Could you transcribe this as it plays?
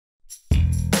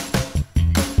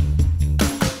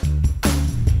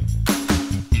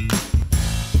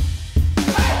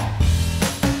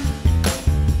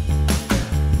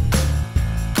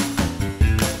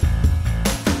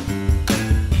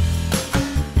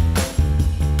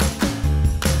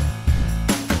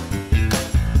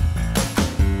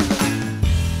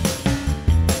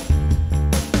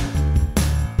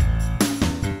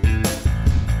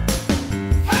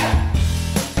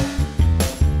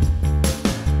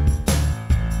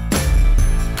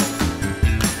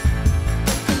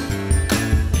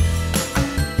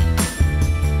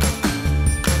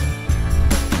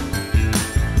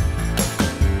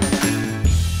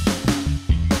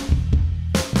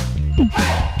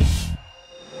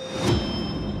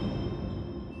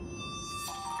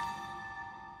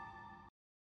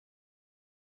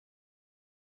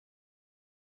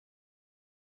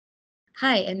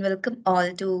Hi, and welcome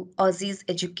all to Aussizz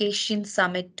Education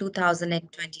Summit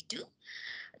 2022.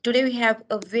 Today, we have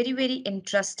a very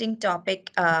interesting topic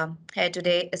here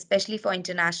today, especially for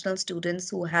international students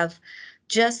who have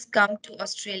just come to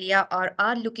Australia or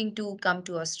are looking to come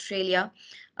to Australia.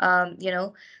 Um, you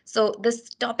know, so this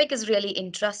topic is really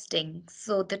interesting.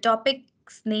 So, the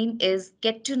topic's name is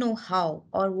Get to Know How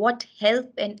or What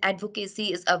Help and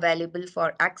Advocacy is Available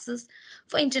for Access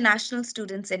for International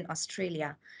Students in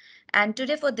Australia. And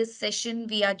today for this session,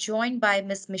 we are joined by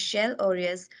Ms. Mechelle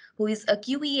Orias, who is a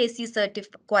QEAC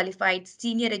qualified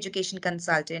senior education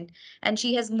consultant, and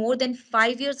she has more than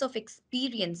 5 years of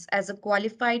experience as a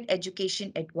qualified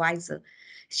education advisor.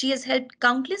 She has helped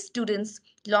countless students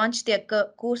launch their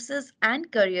courses and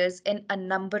careers in a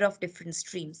number of different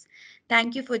streams.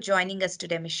 Thank you for joining us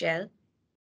today, Michelle.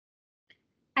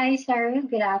 Hi, Sarah.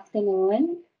 Good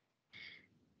afternoon.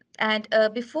 And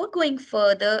before going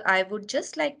further, I would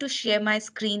just like to share my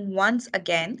screen once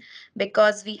again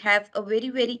because we have a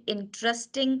very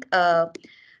interesting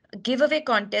giveaway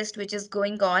contest which is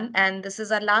going on. And this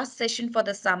is our last session for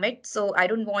the summit. So I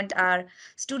don't want our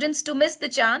students to miss the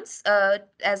chance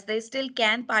as they still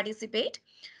can participate.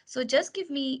 So just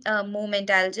give me a moment.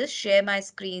 I'll just share my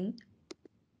screen.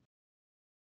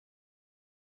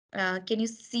 Can you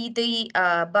see the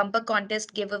bumper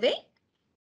contest giveaway?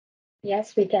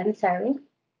 Yes, we can, Sarah.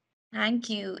 Thank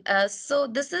you. So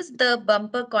this is the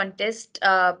bumper contest.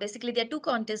 Basically, there are two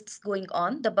contests going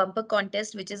on. The bumper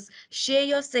contest, which is share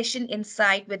your session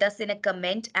insight with us in a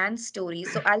comment and story.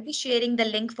 So I'll be sharing the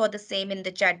link for the same in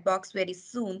the chat box very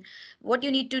soon. What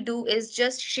you need to do is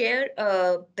just share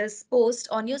this post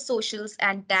on your socials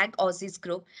and tag Aussizz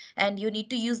group. And you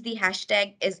need to use the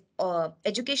hashtag is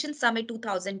Education Summit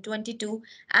 2022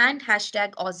 and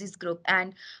hashtag Aussizz group.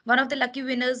 And one of the lucky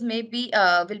winners may be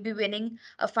will be winning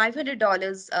a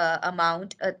 $500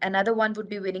 amount. Another one would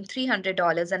be winning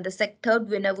 $300, and the third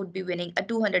winner would be winning a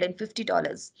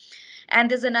 $250. And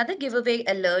there's another giveaway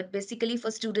alert basically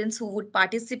for students who would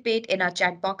participate in our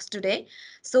chat box today.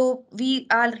 So we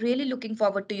are really looking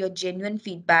forward to your genuine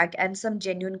feedback and some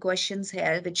genuine questions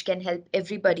here, which can help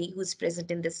everybody who's present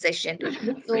in this session.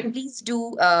 So please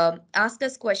do ask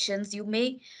us questions. You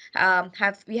may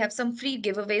we have some free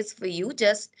giveaways for you,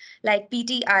 just like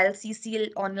PT, IELTS, CCL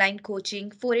online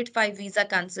coaching, 485 visa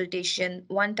consultation,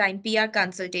 one-time PR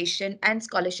consultation, and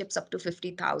scholarships up to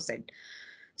 50,000.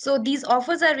 So these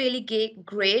offers are really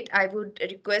great. I would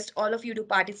request all of you to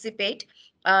participate.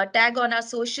 Tag on our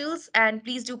socials and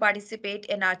please do participate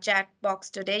in our chat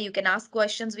box today. You can ask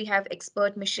questions. We have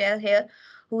expert Michelle here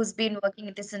who's been working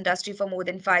in this industry for more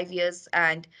than 5 years.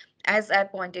 And as I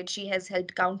pointed, she has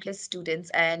helped countless students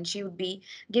and she would be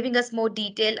giving us more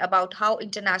detail about how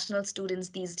international students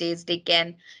these days they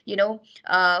can,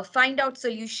 find out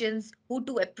solutions, who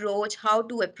to approach, how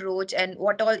to approach, and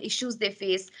what all issues they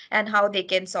face and how they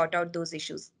can sort out those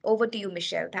issues. Over to you,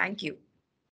 Michelle. Thank you.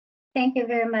 Thank you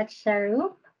very much,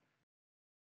 Saru.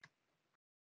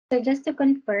 So just to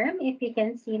confirm, if you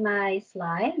can see my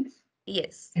slides.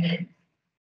 Yes.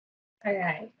 All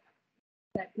right.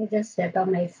 Let me just settle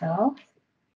myself.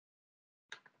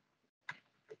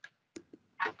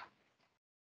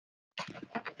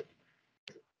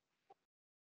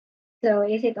 So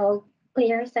is it all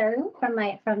clear, Saru,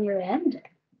 from your end?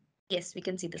 Yes, we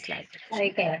can see the slide.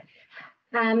 Okay.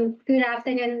 Good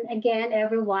afternoon again,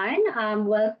 everyone.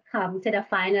 Welcome to the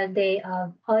final day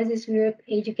of Aussizz Group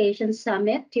Education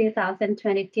Summit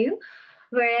 2022.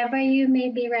 Wherever you may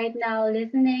be right now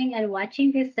listening and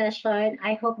watching this session,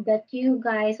 I hope that you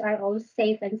guys are all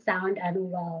safe and sound and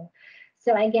well.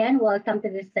 So again, welcome to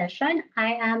this session.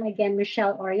 I am again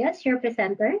Mechelle Orias, your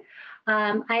presenter.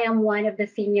 I am one of the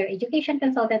senior education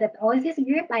consultant at Aussizz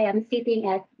Group. I am sitting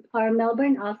at our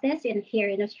Melbourne office here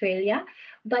in Australia,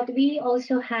 but we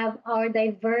also have our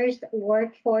diverse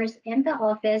workforce in the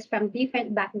office from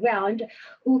different background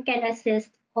who can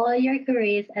assist all your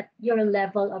careers at your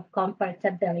level of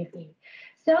comfortability.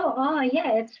 So, oh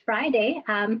yeah, it's Friday.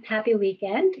 Happy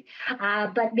weekend.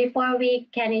 But before we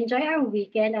can enjoy our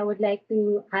weekend, I would like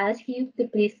to ask you to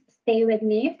please stay with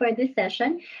me for this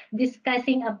session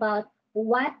discussing about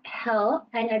what help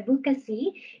and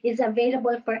advocacy is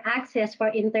available for access for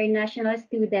international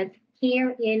students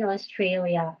here in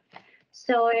Australia.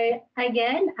 So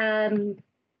again,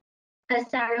 as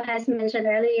Sarah has mentioned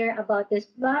earlier about this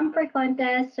bumper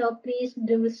contest, so please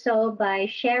do so by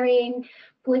sharing,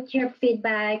 put your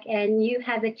feedback, and you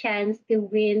have a chance to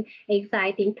win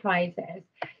exciting prizes.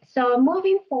 So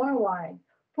moving forward,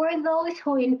 for those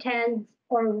who intend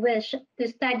or wish to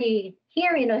study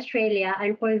here in Australia,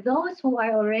 and for those who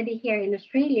are already here in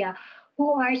Australia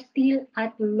who are still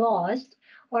at loss,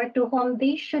 or to whom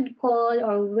they should call,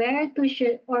 or where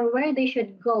they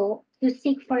should go to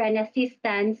seek for an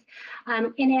assistance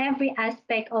in every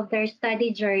aspect of their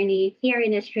study journey here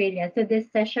in Australia. So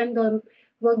this session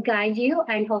will guide you,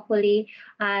 and hopefully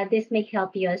this may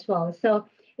help you as well. So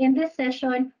in this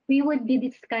session, we would be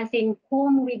discussing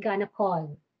whom we gonna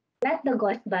call. Not the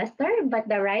Ghostbuster, but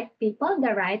the right people,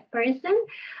 the right person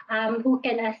who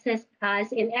can assist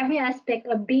us in every aspect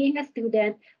of being a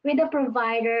student with a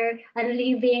provider and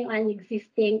living and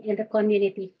existing in the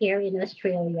community here in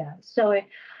Australia. So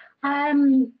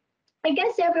um, I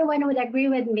guess everyone would agree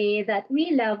with me that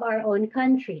we love our own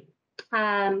country,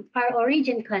 our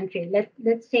origin country.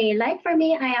 Let's say, like for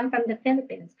me, I am from the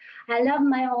Philippines. I love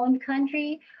my own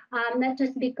country, not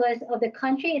just because of the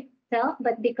country itself,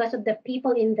 but because of the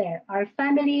people in there, our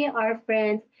family, our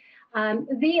friends.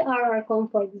 They are our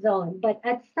comfort zone. But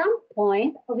at some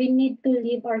point, we need to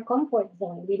leave our comfort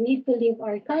zone. We need to leave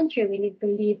our country. We need to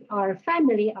leave our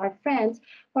family, our friends,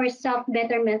 for self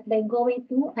betterment by going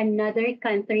to another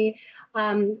country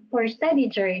for study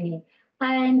journey.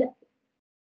 And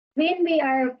when we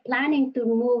are planning to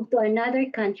move to another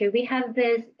country, we have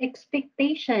this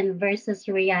expectation versus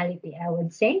reality, I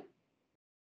would say.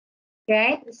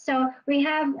 Right? So we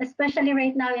have, especially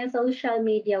right now in social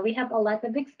media, we have a lot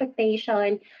of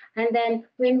expectation. And then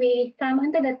when we come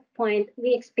onto that point,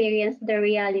 we experience the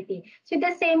reality. So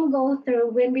the same go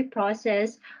through when we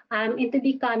process into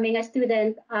becoming a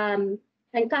student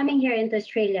and coming here into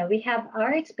Australia. We have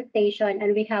our expectation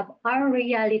and we have our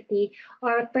reality,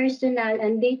 our personal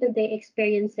and day-to-day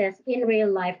experiences in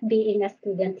real life being a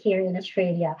student here in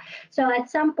Australia. So at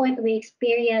some point, we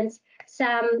experience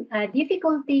some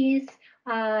difficulties.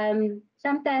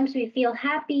 Sometimes we feel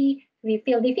happy, we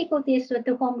feel difficulties, so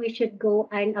to whom we should go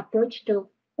and approach to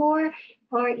for,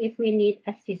 or if we need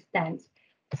assistance.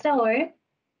 So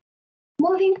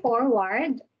moving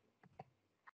forward,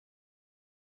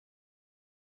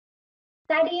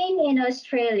 studying in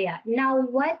Australia. Now,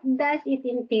 what does it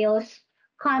entail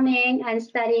coming and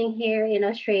studying here in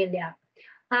Australia?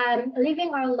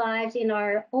 Living our lives in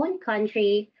our own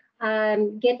country,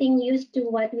 getting used to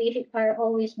what we are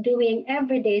always doing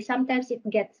every day, sometimes it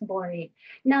gets boring.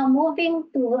 Now, moving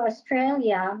to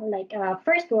Australia, like a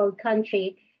first world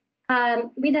country,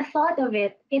 with the thought of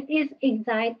it, it is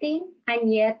exciting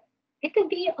and yet it could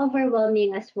be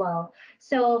overwhelming as well.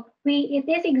 So it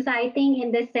is exciting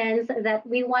in the sense that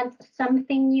we want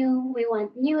something new, we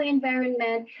want new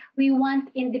environment, we want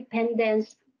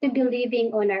independence to be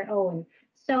living on our own.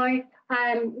 So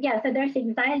yeah, so there's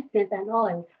excitement and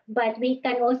all, but we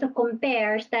can also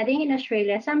compare studying in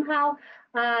Australia somehow,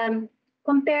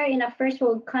 compare in a first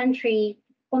world country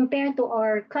compared to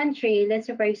our country. Let's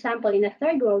say, for example, in a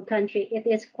third world country, it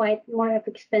is quite more of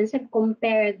expensive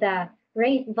compare the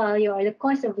rate value or the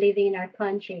cost of living in our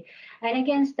country. And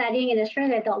again, studying in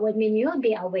Australia, that would mean you'll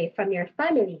be away from your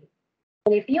family.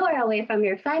 And if you are away from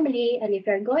your family and if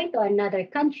you're going to another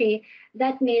country,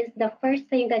 that means the first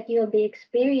thing that you'll be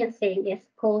experiencing is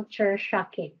culture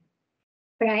shocking.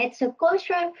 Right? So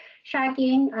culture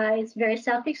shocking is very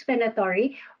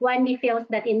self-explanatory. One feels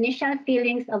that initial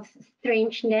feelings of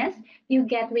strangeness you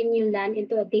get when you land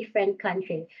into a different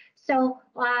country. So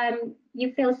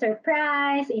you feel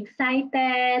surprised,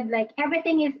 excited, like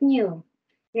everything is new.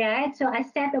 Right? So a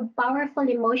set of powerful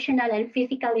emotional and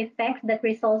physical effects that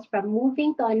results from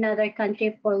moving to another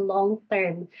country for long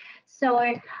term. So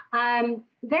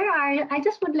I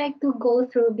just would like to go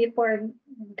through before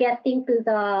getting to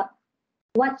the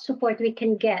what support we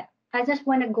can get. I just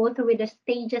want to go through with the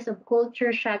stages of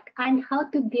culture shock and how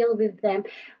to deal with them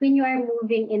when you are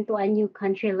moving into a new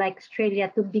country like Australia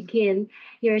to begin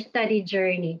your study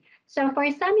journey. So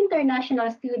for some international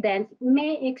students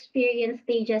may experience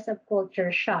stages of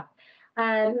culture shock.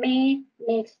 May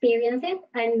experience it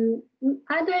and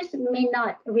others may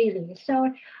not really.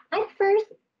 So at first,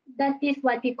 that is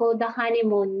what we call the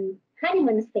honeymoon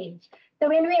stage. So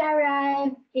when we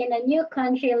arrive in a new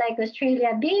country like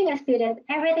Australia, being a student,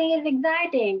 everything is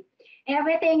exciting.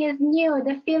 Everything is new.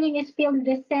 The feeling is filled with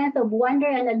a sense of wonder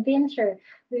and adventure.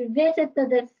 We visit to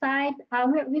the site.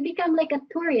 We become like a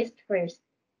tourist first.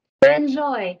 We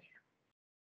enjoy.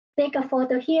 Take a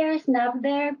photo here, snap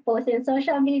there, post in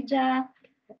social media.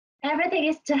 Everything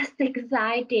is just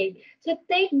exciting. So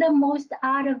take the most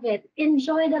out of it.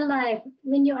 Enjoy the life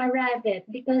when you arrive it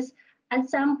because at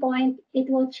some point it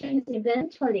will change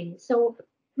eventually. So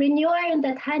when you are in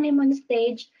that honeymoon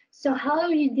stage, so how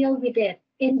you deal with it?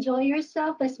 Enjoy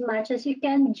yourself as much as you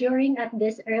can during at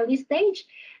this early stage.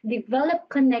 Develop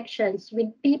connections with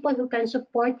people who can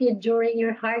support you during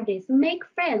your hard days. Make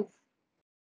friends,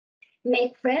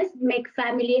 make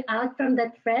family out from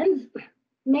that friends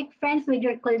make friends with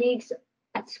your colleagues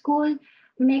at school,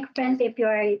 make friends if you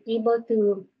are able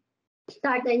to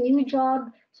start a new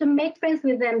job. So make friends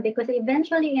with them because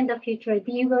eventually in the future,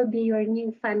 they will be your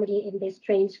new family in this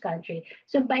strange country.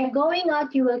 So by going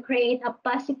out, you will create a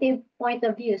positive point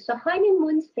of view. So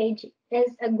honeymoon stage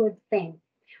is a good thing.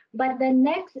 But the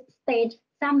next stage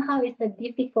somehow is the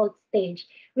difficult stage,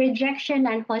 rejection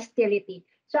and hostility.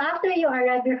 So after you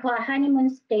arrive your honeymoon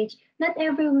stage, not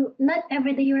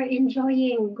every day you're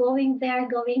enjoying going there,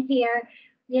 going here,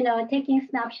 taking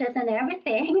snapshots and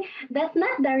everything. That's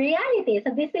not the reality.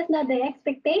 So this is not the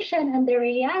expectation and the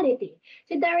reality.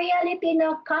 So the reality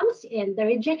now comes in the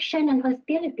rejection and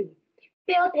hostility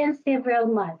felt in several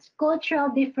months. Cultural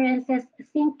differences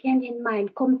sink in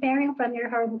mind, comparing from your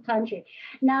home country.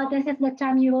 Now, this is the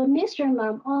time you will miss your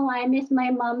mom. Oh, I miss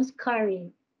my mom's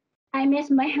curry. I miss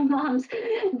my mom's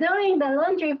doing the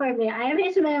laundry for me. I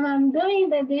miss my mom doing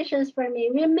the dishes for me.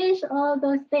 We miss all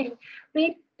those things.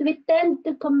 We tend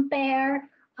to compare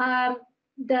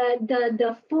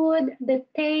the food, the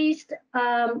taste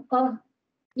of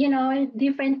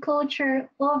different culture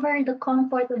over the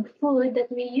comfort of food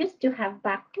that we used to have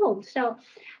back home. So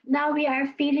now we are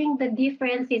feeling the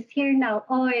differences here now.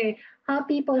 Or how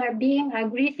people are being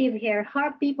aggressive here.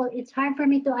 How people, it's hard for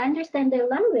me to understand their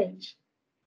language,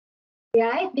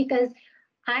 right? Because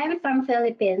I'm from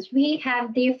Philippines. We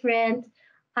have different,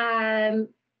 um,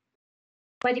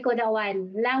 what do you call that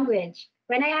one? Language.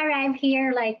 When I arrive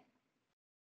here, like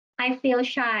I feel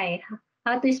shy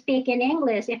how to speak in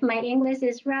English if my English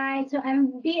is right. So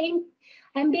I'm being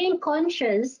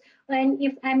conscious when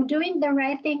if I'm doing the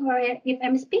right thing or if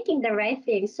I'm speaking the right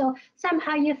thing. So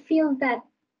somehow you feel that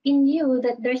in you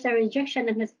that there's a rejection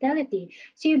and hostility.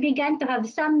 So you began to have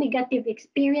some negative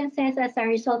experiences as a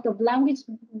result of language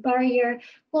barrier,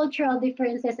 cultural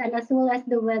differences, and as well as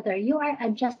the weather. You are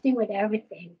adjusting with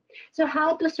everything. So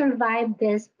how to survive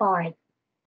this part?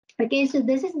 Okay, so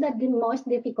this is the most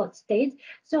difficult stage.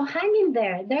 So hang in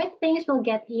there. There, things will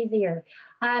get easier.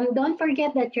 Don't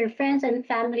forget that your friends and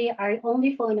family are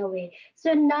only phone away.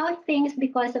 So now things,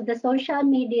 because of the social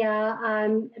media,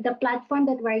 the platform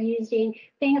that we're using,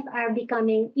 things are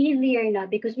becoming easier now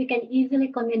because we can easily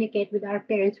communicate with our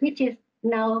parents, which is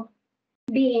now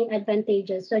being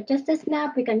advantageous. So just a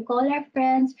snap, we can call our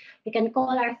friends, we can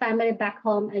call our family back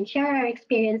home and share our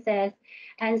experiences.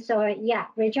 And so, yeah,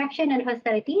 rejection and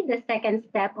hostility, the second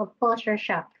step of culture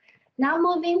shock. Now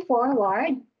moving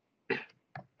forward,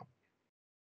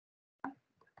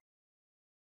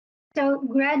 so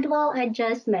gradual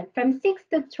adjustment. From 6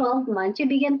 to 12 months, you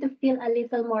begin to feel a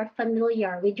little more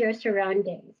familiar with your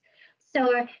surroundings.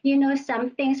 So you know some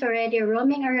things already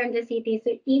roaming around the city.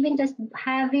 So even just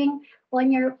having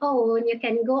on your own, you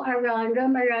can go around,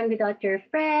 roam around without your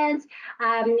friends.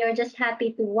 You're just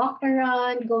happy to walk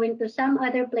around, going to some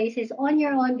other places on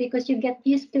your own because you get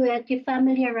used to it, you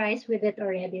familiarize with it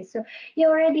already. So you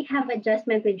already have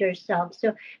adjustment with yourself.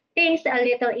 So things a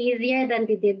little easier than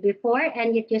they did before,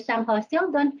 and yet you somehow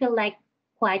still don't feel like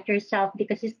quite yourself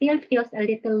because you still feels a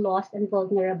little lost and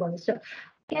vulnerable. So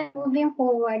again, moving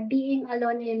forward, being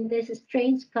alone in this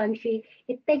strange country,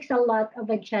 it takes a lot of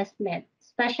adjustment,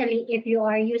 especially if you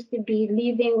are used to be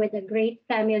living with a great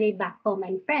family back home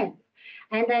and friends.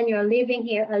 And then you're living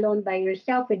here alone by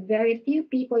yourself with very few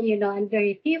people you know and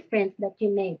very few friends that you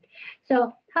make.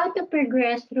 So, how to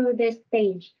progress through this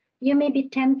stage? You may be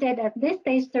tempted at this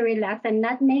stage to relax and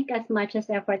not make as much as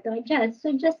effort to adjust.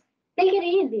 So just take it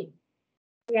easy,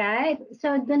 right?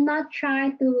 So do not try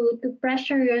to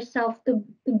pressure yourself to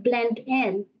blend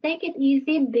in. Take it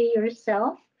easy, be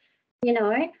yourself. You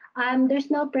know,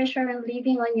 there's no pressure on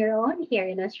living on your own here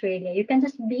in Australia. You can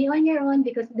just be on your own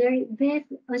because this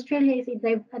Australia is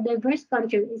a diverse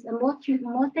country, is a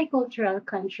multicultural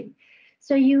country.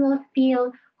 So you will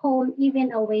feel home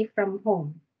even away from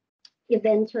home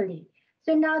eventually.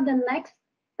 So now the next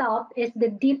stop is the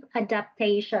deep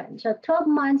adaptation. So 12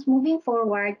 months moving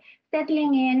forward,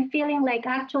 settling in, feeling like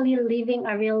actually living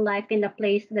a real life in a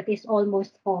place that is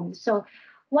almost home. So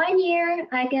 1 year,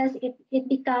 I guess it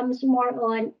becomes more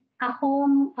on a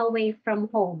home away from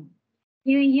home.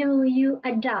 You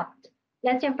adapt.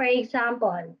 Let's say for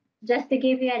example, just to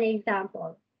give you an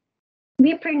example,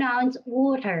 we pronounce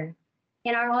water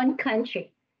in our own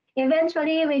country.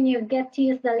 Eventually, when you get to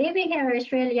use the living here in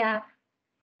Australia,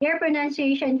 your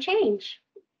pronunciation change.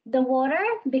 The water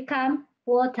become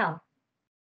water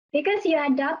because you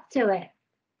adapt to it,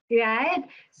 right?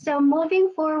 So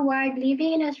moving forward,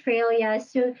 living in Australia,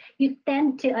 so you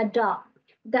tend to adopt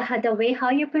the way how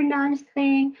you pronounce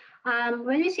things.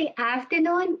 When you say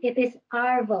afternoon, it is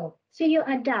arvo. So you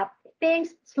adapt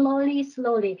things slowly,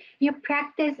 slowly. You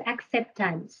practice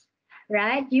acceptance,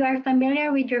 right? You are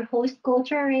familiar with your host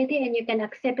culture already and you can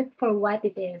accept it for what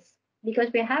it is. Because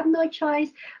we have no choice,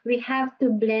 we have to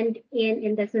blend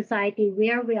in the society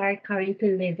where we are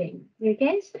currently living.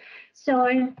 Okay?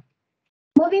 So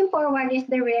moving forward is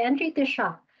the reentry to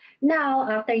shop. Now,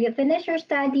 after you finish your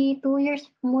study, 2 years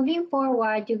moving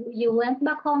forward, you went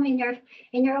back home in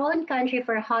your own country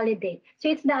for holiday. So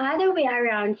it's the other way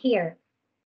around here.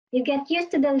 You get used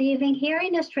to the living here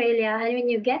in Australia, and when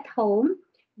you get home,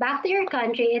 back to your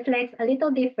country, it makes a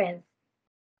little difference.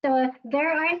 So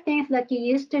there are things that you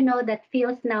used to know that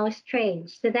feels now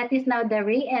strange. So that is now the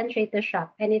re-entry to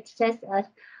shock. And it's just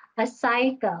a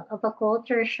cycle of a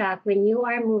culture shock when you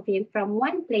are moving from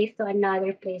one place to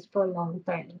another place for long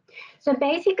term. So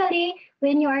basically,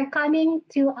 when you are coming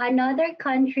to another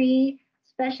country,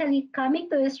 especially coming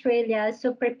to Australia,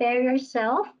 so prepare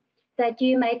yourself that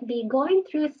you might be going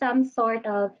through some sort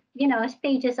of,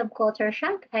 stages of culture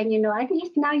shock. And, at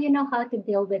least now you know how to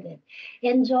deal with it.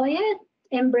 Enjoy it,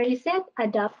 embrace it,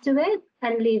 adapt to it,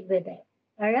 and live with it.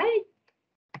 All right.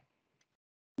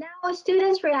 Now,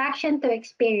 students' reaction to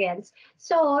experience.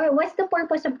 So, what's the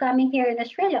purpose of coming here in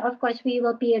Australia? Of course, we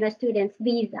will be on a student's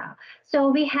visa. So,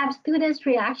 we have students'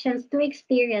 reactions to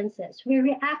experiences. We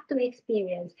react to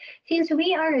experience. Since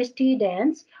we are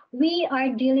students, we are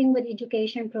dealing with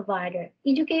education provider.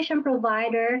 Education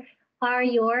provider are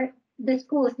the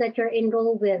schools that you're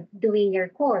enrolled with doing your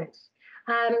course.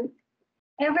 Um,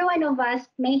 every one of us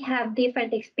may have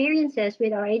different experiences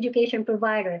with our education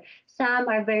provider. Some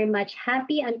are very much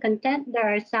happy and content.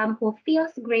 There are some who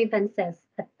feels grievances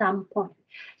at some point.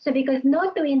 So because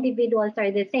no two individuals are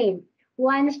the same,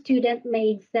 one student may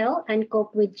excel and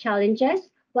cope with challenges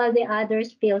while the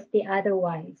others feels the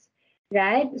otherwise.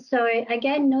 Right? So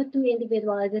again, no two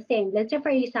individuals are the same. Let's say for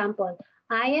example,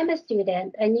 I am a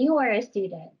student and you are a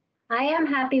student. I am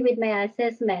happy with my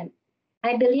assessment.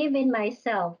 I believe in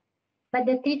myself, but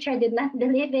the teacher did not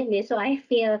believe in me, so I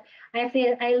feel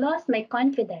I lost my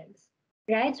confidence,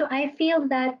 right? So I feel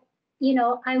that,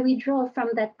 I withdraw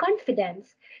from that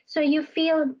confidence. So you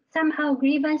feel somehow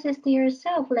grievances to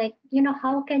yourself, like,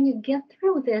 how can you get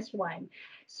through this one?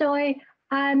 So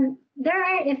there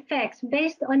are effects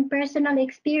based on personal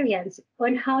experience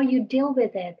on how you deal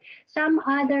with it. Some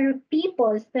other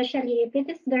people, especially if it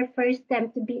is their first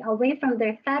time to be away from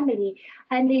their family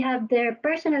and they have their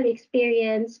personal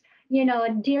experience,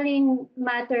 dealing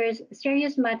matters,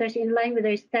 serious matters in line with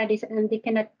their studies, and they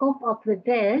cannot cope up with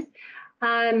this,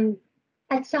 um,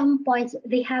 at some points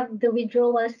they have the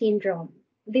withdrawal syndrome.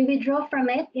 They withdraw from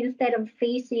it instead of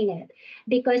facing it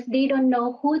because they don't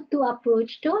know who to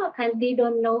approach to and they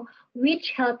don't know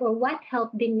which help or what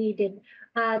help they needed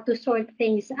to sort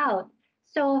things out.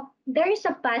 So there is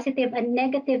a positive and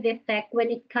negative effect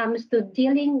when it comes to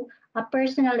dealing a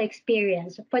personal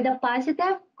experience. For the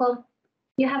positive,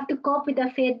 you have to cope with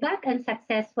the feedback and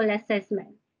successful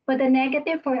assessment. For the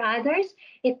negative for others,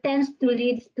 it tends to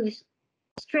lead to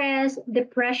stress,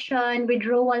 depression,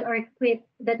 withdrawal, or quit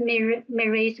that may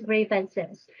raise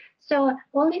grievances. So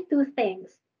only two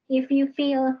things. If you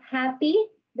feel happy,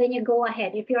 then you go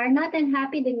ahead. If you are not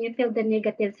unhappy, then you feel the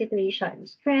negative situation,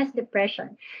 stress,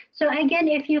 depression. So again,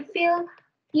 if you feel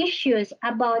issues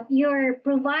about your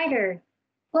provider,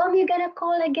 whom you gonna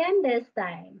call again this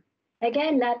time?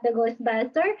 Again, not the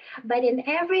Ghostbuster, but in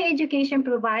every education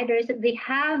providers, they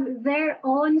have their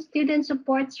own student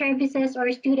support services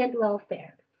or student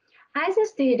welfare. As a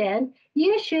student,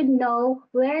 you should know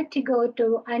where to go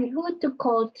to and who to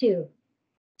call to.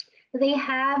 They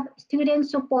have student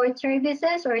support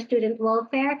services or student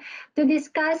welfare to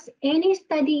discuss any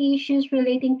study issues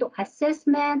relating to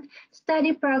assessment,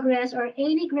 study progress, or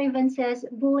any grievances,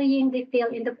 bullying they feel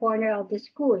in the corner of the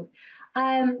school.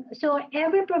 So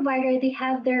every provider, they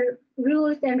have their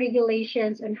rules and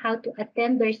regulations on how to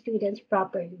attend their students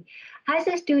properly. As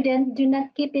a student, do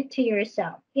not keep it to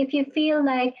yourself. If you feel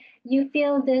like you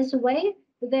feel this way,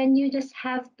 then you just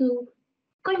have to,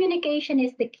 communication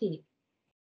is the key.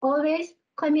 Always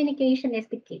communication is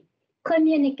the key.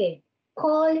 Communicate.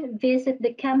 Call, visit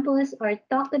the campus, or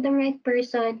talk to the right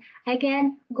person.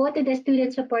 Again, go to the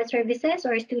student support services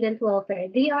or student welfare.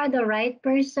 They are the right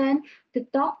person to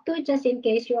talk to just in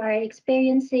case you are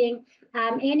experiencing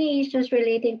any issues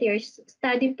relating to your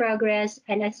study progress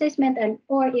and assessment, and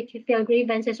or if you feel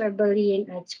grievances or bullying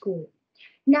at school.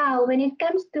 Now, when it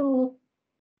comes to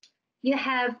you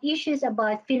have issues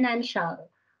about financial,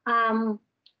 um,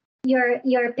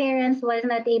 your parents was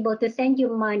not able to send you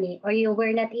money or you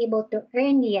were not able to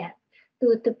earn yet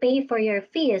to pay for your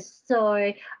fees,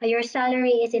 so your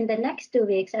salary is in the next 2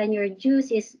 weeks and your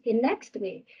dues is in next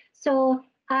week. So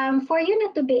for you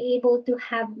not to be able to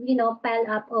have pile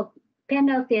up of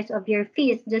penalties of your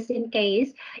fees, just in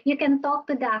case, you can talk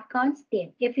to the accounts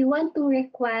team. If you want to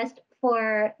request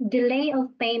for delay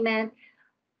of payment,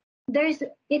 there's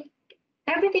it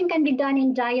everything can be done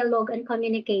in dialogue and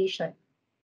communication,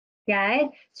 right?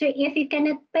 So if you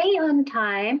cannot pay on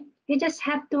time, you just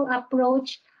have to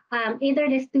approach either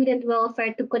the student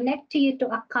welfare to connect to you to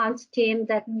accounts team.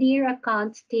 That dear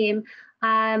accounts team,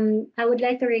 I would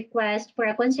like to request for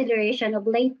a consideration of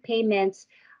late payments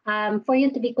for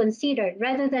you to be considered,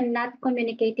 rather than not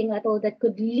communicating at all. That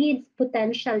could lead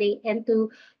potentially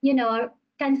into, you know,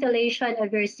 cancellation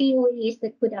of your COEs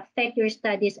that could affect your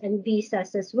studies and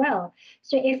visas as well.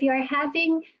 So if you're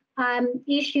having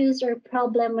issues or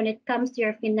problem when it comes to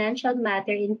your financial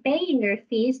matter in paying your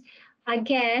fees,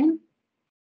 again,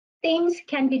 things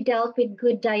can be dealt with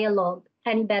good dialogue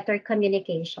and better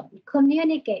communication.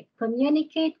 Communicate,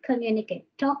 communicate, communicate.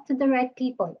 Talk to the right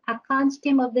people, accounts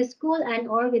team of the school and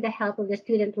or with the help of the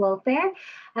student welfare.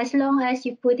 As long as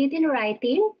you put it in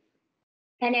writing,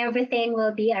 and everything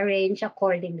will be arranged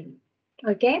accordingly.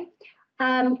 Okay?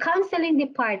 Counseling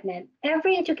department.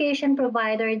 Every education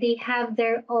provider, they have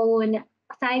their own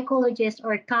psychologist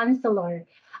or counselor.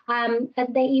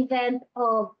 At the event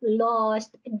of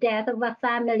loss, death of a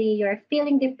family, you're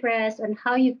feeling depressed on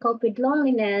how you cope with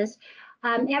loneliness.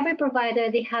 Every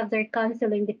provider, they have their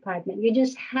counseling department. You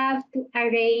just have to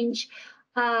arrange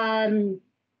um,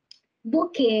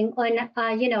 booking on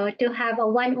to have a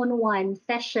one-on-one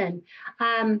session.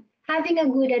 Having a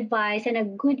good advice and a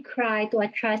good cry to a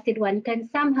trusted one can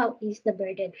somehow ease the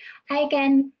burden. I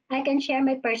can share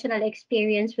my personal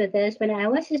experience with this. When I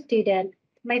was a student,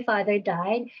 my father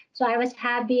died, so I was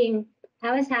having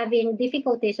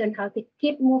difficulties on how to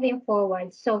keep moving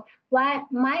forward. So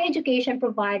what my education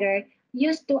provider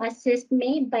used to assist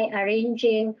me by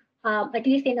arranging, at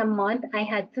least in a month, I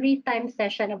had 3 times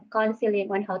session of counseling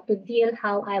on how to deal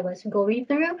how I was going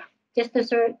through, just to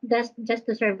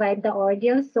survive the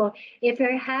ordeal. So if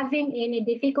you're having any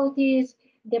difficulties,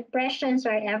 depressions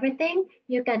or everything,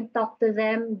 you can talk to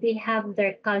them. They have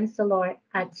their counselor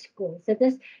at school. So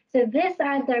these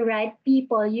are the right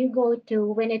people you go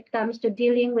to when it comes to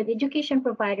dealing with education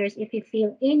providers if you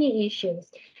feel any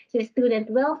issues. So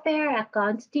student welfare,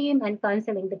 accounts team, and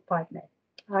counseling department.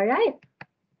 All right.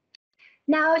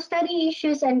 Now, study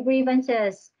issues and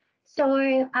grievances. So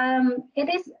it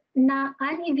is not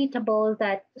inevitable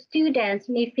that students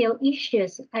may feel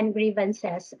issues and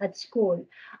grievances at school.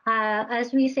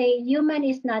 As we say, human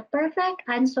is not perfect,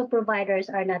 and so providers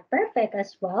are not perfect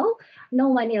as well. No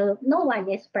one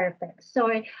is perfect.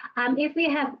 So if we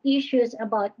have issues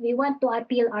about we want to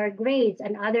appeal our grades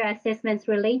and other assessments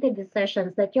related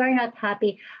decisions that you're not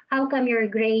happy, how come your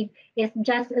grade is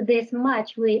just this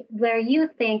much where you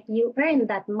think you earn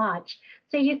that much?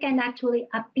 So you can actually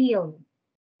appeal.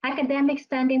 Academic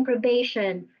standing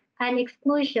probation and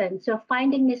exclusion. So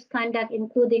finding misconduct,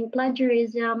 including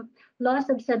plagiarism, loss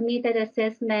of submitted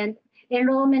assessment,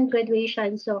 enrollment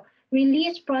graduation. So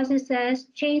release processes,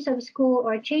 change of school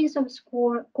or change of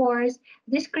school course,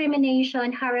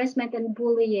 discrimination, harassment, and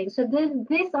bullying. So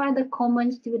these are the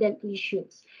common student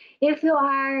issues. If you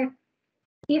are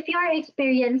if you are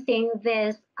experiencing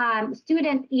these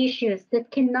student issues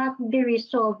that cannot be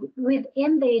resolved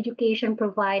within the education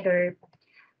provider,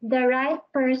 the right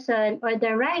person or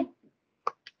the right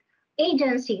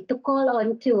agency to call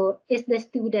on to is the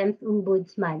student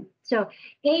ombudsman. So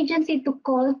agency to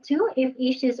call to if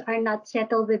issues are not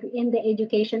settled within the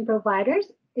education providers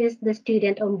is the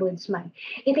student ombudsman.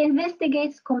 It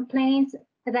investigates complaints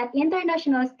that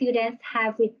international students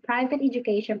have with private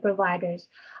education providers.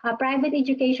 A private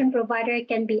education provider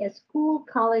can be a school,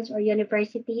 college, or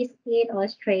universities in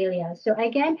Australia. So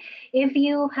again, if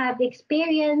you have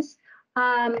experienced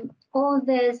all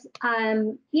these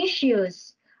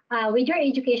issues with your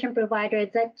education provider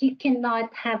that you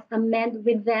cannot have amend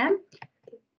with them,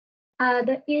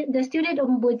 the student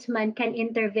ombudsman can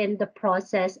intervene the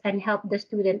process and help the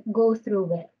student go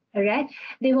through it. All right,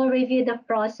 they will review the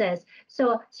process.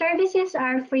 So services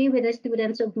are free with the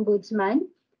students ombudsman.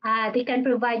 They can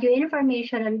provide you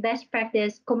information on best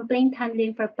practice complaint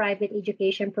handling for private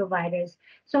education providers.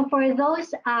 So for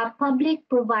those public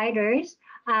providers,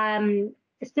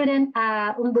 student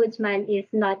ombudsman is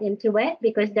not into it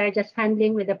because they're just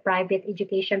handling with the private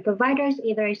education providers,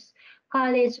 either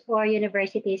college or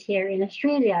universities here in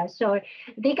Australia. So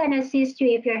they can assist you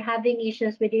if you're having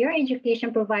issues with your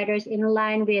education providers in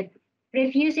line with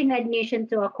refusing admission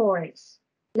to a course.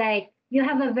 Like you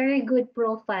have a very good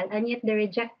profile and yet they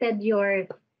rejected your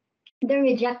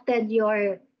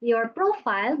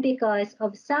profile because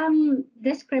of some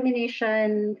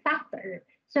discrimination factor.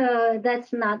 So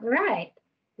that's not right.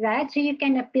 right? So you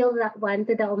can appeal that one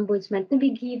to the ombudsman to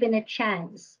be given a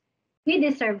chance. We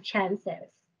deserve chances,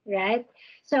 right?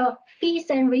 So fees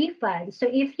and refunds. So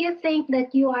if you think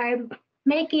that you are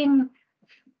making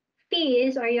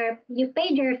fees, or you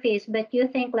paid your fees, but you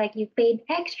think like you paid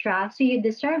extra, so you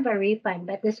deserve a refund,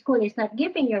 but the school is not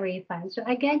giving you a refund. So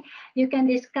again, you can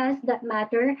discuss that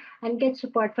matter and get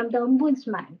support from the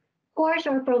ombudsman. Course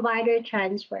or provider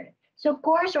transfer. So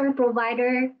course or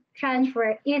provider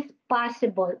transfer is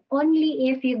possible only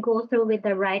if you go through with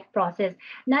the right process,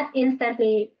 not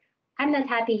instantly. I'm not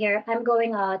happy here, I'm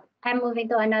going out, I'm moving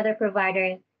to another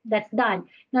provider, that's done.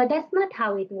 No, that's not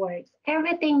how it works.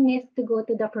 Everything needs to go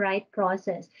to the right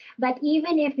process. But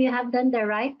even if you have done the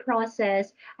right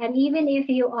process, and even if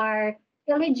you are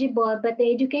eligible, but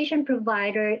the education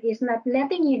provider is not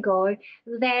letting you go,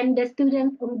 then the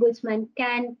student ombudsman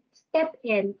can step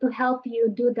in to help you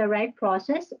do the right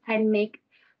process and make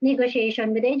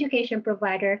negotiation with the education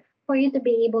provider for you to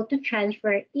be able to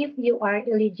transfer if you are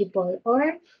eligible,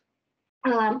 or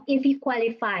if you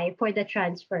qualify for the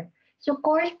transfer. So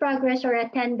course progress or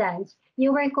attendance,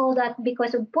 you were called out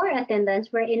because of poor attendance,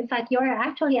 where in fact you're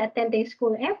actually attending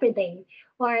school every day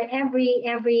or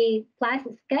every class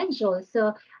schedule.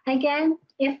 So again,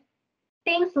 if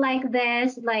things like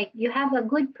this, like you have a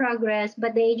good progress,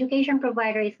 but the education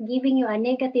provider is giving you a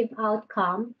negative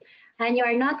outcome and you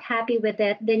are not happy with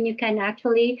it, then you can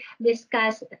actually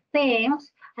discuss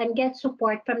things and get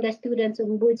support from the student's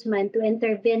ombudsman to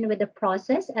intervene with the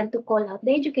process and to call out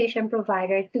the education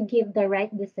provider to give the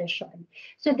right decision.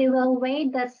 So they will weigh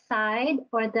the side,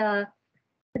 or the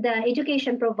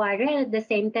education provider, and at the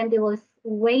same time they will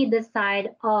weigh the side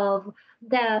of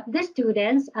the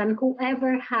students, and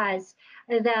whoever has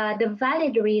the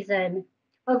valid reason,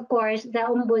 of course the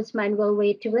ombudsman will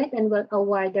weigh to it and will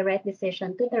award the right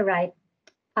decision to the right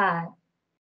uh,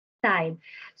 side.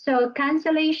 So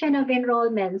cancellation of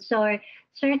enrollments, or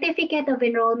certificate of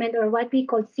enrollment, or what we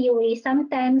call COE,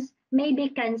 sometimes may be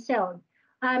canceled.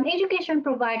 Education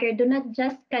provider do not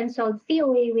just cancel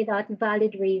COE without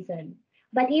valid reason.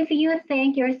 But if you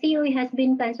think your COE has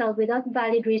been canceled without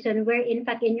valid reason, where in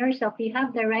fact in yourself you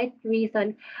have the right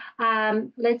reason,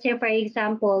 let's say for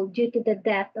example, due to the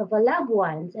death of a loved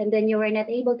ones, and then you were not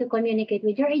able to communicate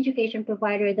with your education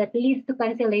provider, that leads to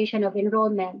cancellation of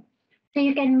enrollment. So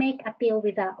you can make appeal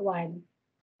with that one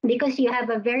because you have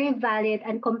a very valid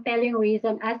and compelling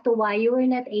reason as to why you were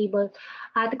not able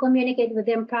to communicate with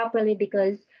them properly,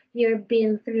 because you've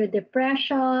been through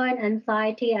depression,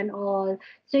 anxiety, and all.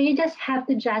 So you just have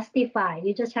to justify.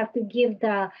 You just have to give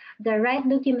the right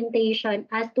documentation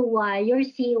as to why your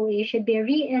COE should be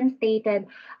reinstated,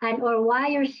 and or why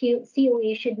your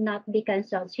COE should not be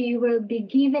cancelled. So you will be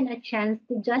given a chance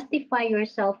to justify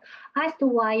yourself as to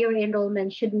why your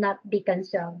enrollment should not be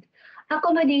cancelled.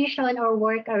 Accommodation or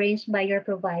work arranged by your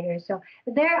provider. So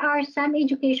there are some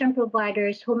education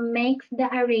providers who makes the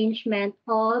arrangement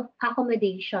of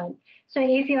accommodation. So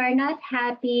if you are not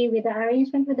happy with the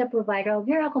arrangement with the provider of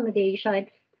your accommodation,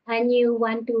 and you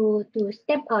want to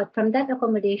step out from that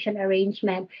accommodation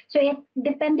arrangement, so it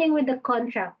depending with the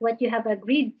contract what you have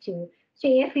agreed to. So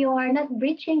if you are not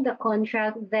breaching the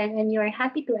contract, then and you're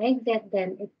happy to exit,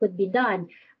 then it could be done.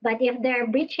 But if they're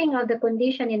breaching of the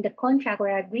condition in the contract or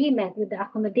agreement with the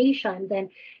accommodation, then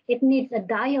it needs a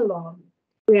dialogue,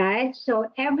 right?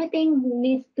 So everything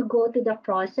needs to go to the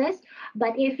process.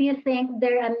 But if you think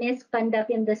there are misconduct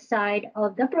in the side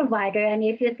of the provider, and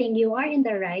if you think you are in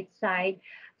the right side,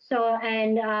 so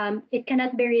and it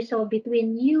cannot be resolved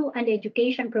between you and the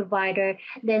education provider,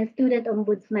 then student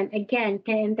ombudsman again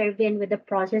can intervene with the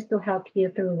process to help you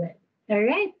through it. All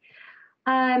right.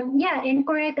 Yeah,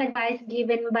 incorrect advice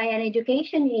given by an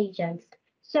education agent.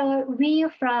 So we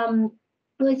from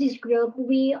Aussizz Group,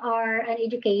 we are an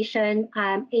education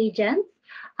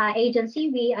agency.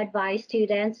 We advise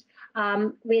students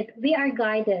we are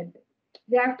guided.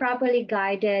 We are properly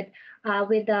guided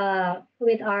with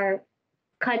our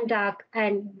conduct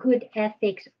and good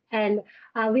ethics, and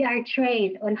we are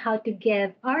trained on how to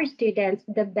give our students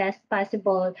the best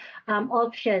possible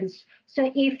options.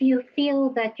 So if you feel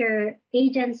that your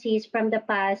agencies from the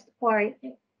past or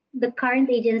the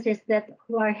current agencies that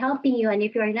who are helping you, and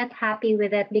if you're not happy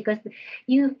with it because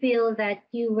you feel that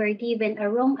you were given a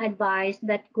wrong advice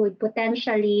that could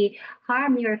potentially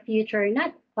harm your future,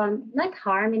 not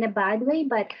harm in a bad way,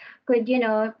 but could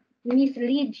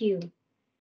mislead you,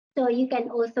 so you can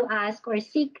also ask or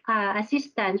seek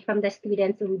assistance from the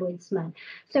student's ombudsman.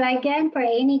 So again, for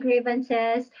any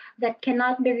grievances that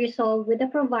cannot be resolved with the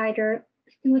provider,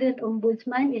 student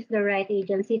ombudsman is the right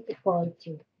agency to call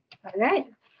to. All right.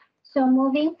 So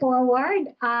moving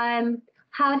forward,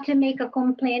 how to make a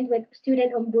complaint with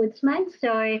student ombudsman.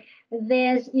 So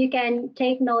this, you can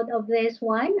take note of this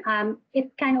one.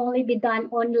 It can only be done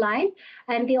online,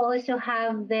 and they also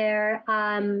have their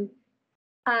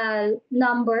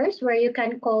numbers where you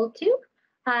can call to.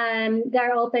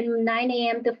 They're open 9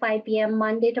 a.m. to 5 p.m.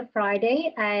 Monday to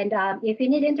Friday, and if you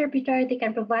need interpreter, they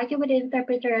can provide you with an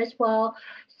interpreter as well.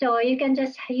 So you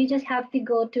just have to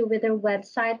go to with their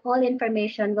website. All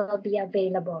information will be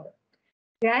available.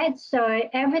 Right, so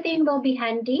everything will be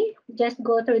handy. Just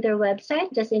go through their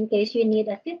website just in case you need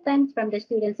assistance from the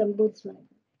students ombudsman.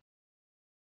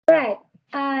 Right.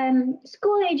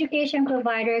 School education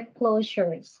provider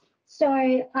closures. So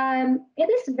it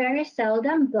is very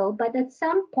seldom though, but at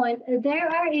some point there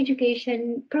are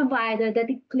education provider that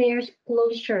declares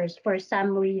closures for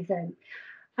some reason.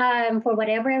 For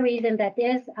whatever reason that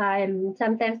is,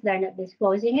 sometimes they're not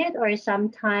disclosing it, or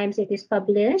sometimes it is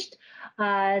published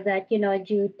that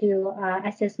due to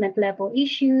assessment level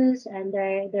issues, and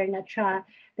they're not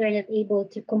able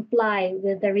to comply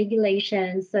with the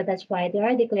regulations, so that's why they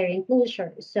are declaring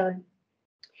closure. So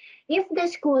if the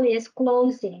school is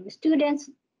closing, students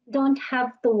don't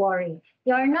have to worry.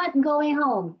 You're not going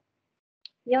home.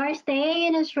 You're staying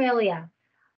in Australia.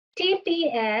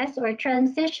 TPS or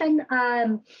transition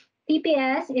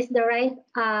TPS is the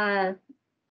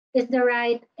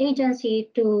right agency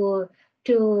to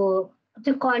to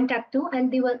contact to, and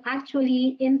they will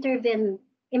actually intervene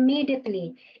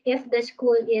immediately if the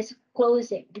school is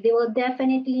closing. They will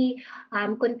definitely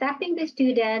contacting the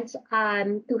students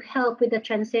to help with the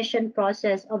transition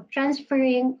process of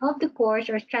transferring of the course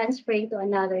or transferring to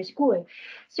another school.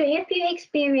 So if you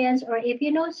experience, or if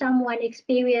you know someone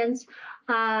experience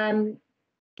um,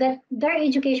 that their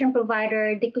education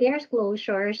provider declares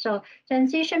closure. So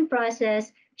transition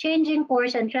process, changing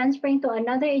course and transferring to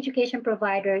another education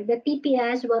provider, the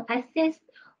TPS will assist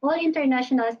all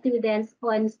international students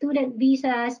on student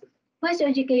visas whose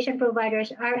education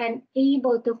providers are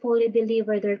unable to fully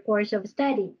deliver their course of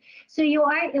study. So you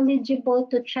are eligible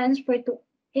to transfer to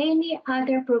any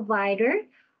other provider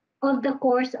of the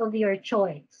course of your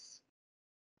choice,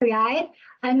 right?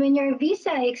 And when your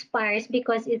visa expires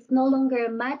because it's no longer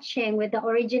matching with the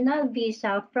original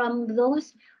visa from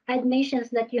those admissions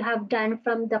that you have done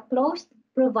from the closed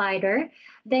provider,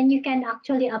 then you can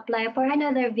actually apply for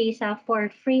another visa for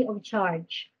free of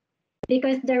charge.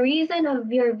 Because the reason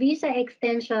of your visa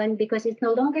extension, because it's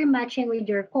no longer matching with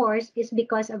your course, is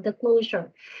because of the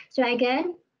closure. So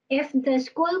again, if the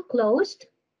school closed,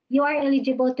 you are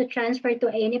eligible to transfer to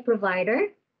any provider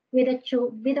with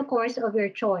with a course of your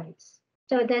choice.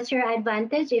 So that's your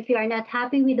advantage. If you are not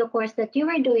happy with the course that you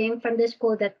were doing from the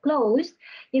school that closed,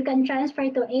 you can transfer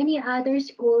to any other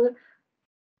school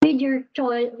with your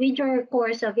choice, with your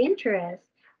course of interest.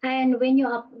 And when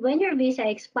your visa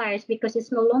expires because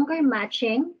it's no longer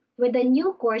matching with the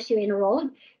new course you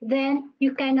enrolled, then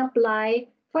you can apply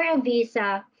for a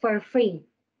visa for free.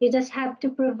 You just have to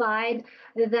provide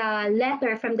the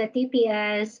letter from the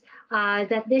TPS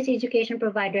that this education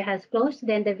provider has closed.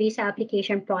 Then the visa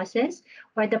application process,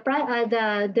 or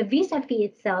the visa fee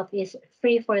itself is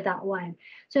free for that one.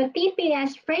 So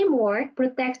TPS framework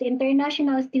protects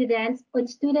international students on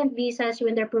student visas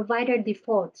when their provider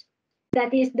defaults.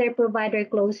 That is, their provider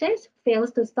closes,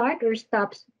 fails to start, or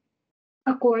stops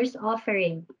a course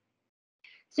offering.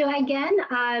 So again,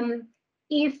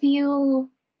 if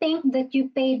you think that you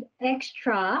paid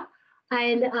extra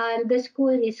and the school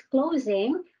is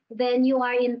closing, then you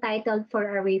are entitled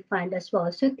for a refund as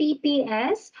well. So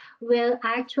TPS will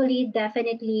actually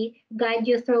definitely guide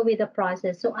you through with the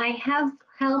process. So I have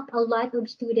helped a lot of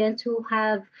students who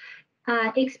have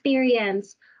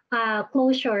experience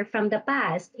closure from the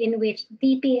past, in which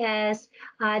DPS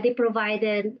they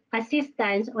provided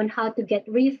assistance on how to get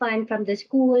refund from the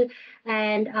school,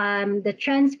 and the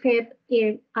transcript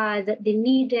that they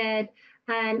needed,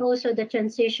 and also the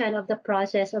transition of the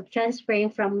process of transferring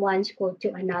from one school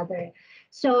to another.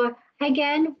 So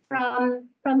again, from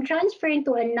transferring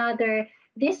to another,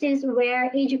 this is where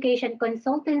education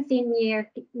consultancy near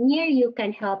you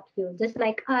can help you. Just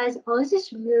like us,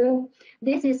 Aussizz Group,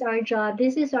 this is our job,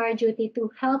 this is our duty to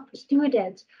help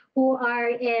students who are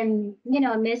in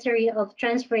misery of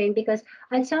transferring, because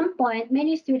at some point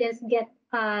many students get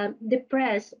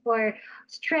depressed or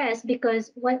stressed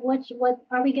because what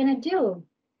are we gonna do,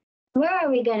 where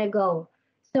are we going to go?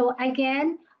 So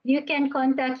again, you can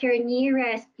contact your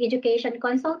nearest education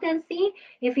consultancy.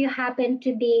 If you happen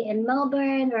to be in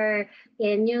Melbourne or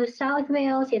in New South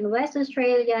Wales, in West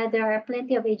Australia, there are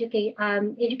plenty of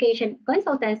education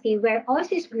consultancy where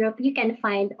Aussizz Group, you can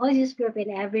find Aussizz Group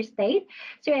in every state.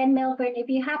 So in Melbourne, if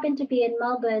you happen to be in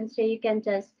Melbourne, so you can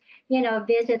just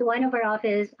visit one of our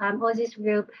office, Aussizz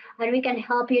Group, and we can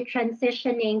help you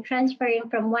transferring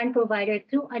from one provider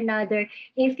to another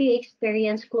if you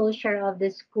experience closure of the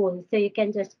school. So you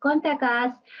can just contact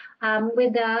us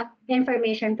with the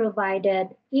information provided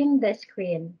in the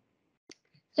screen.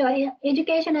 So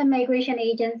education and migration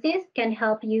agencies can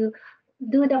help you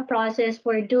do the process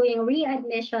for doing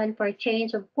readmission for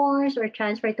change of course or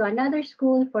transfer to another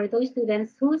school for those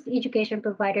students whose education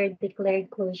provider declared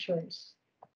closures.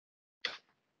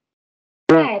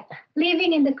 Right,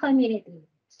 living in the community.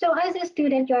 So as a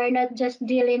student, you are not just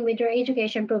dealing with your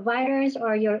education providers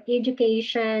or your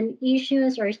education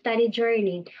issues or study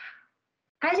journey.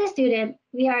 As a student,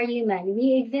 we are human.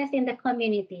 We exist in the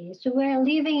community. So we're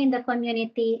living in the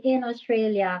community in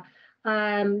Australia,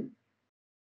 um,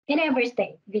 in every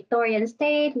state, Victorian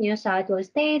state, New South Wales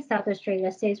state, South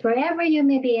Australia states, wherever you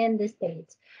may be in the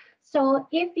states. So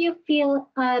if you feel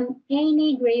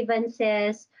any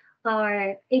grievances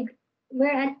or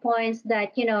we're at points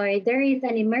that, there is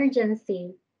an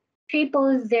emergency,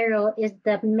 000 is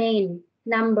the main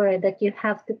number that you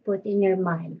have to put in your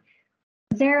mind.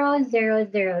 000.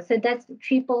 So that's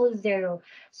 000.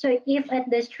 So if at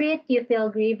the street you feel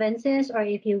grievances or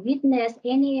if you witness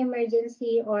any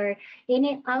emergency or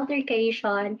any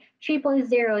altercation,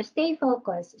 000, stay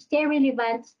focused, stay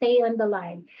relevant, stay on the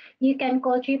line. You can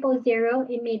call 000,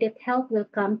 immediate help will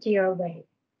come to your way.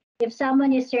 If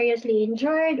someone is seriously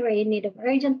injured or in need of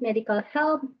urgent medical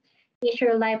help, is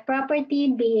your life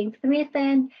property being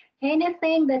threatened,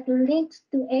 anything that links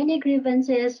to any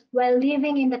grievances while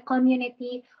living in the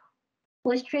community,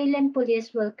 Australian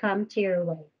police will come to your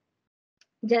way.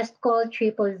 Just call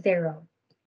 000,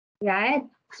 right?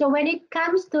 So when it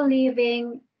comes to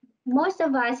living, most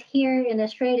of us here in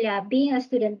Australia, being a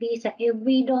student visa, if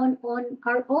we don't own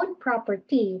our own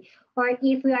property, or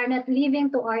if we are not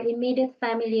living to our immediate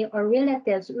family or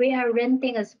relatives, we are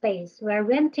renting a space, we are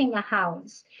renting a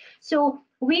house. So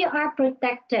we are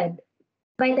protected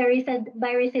by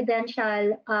by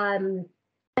residential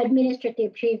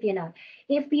administrative tribunal.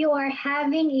 If you are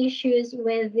having issues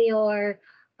with your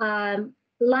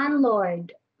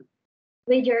landlord,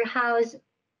 with your house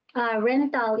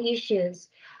rental issues,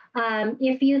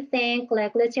 if you think,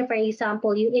 like, let's say, for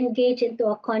example, you engage into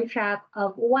a contract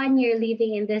of 1 year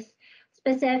living in this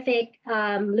specific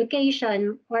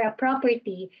location or a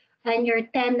property, and your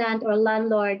tenant or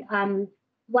landlord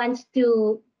wants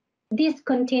to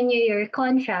discontinue your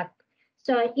contract.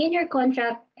 So in your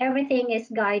contract, everything is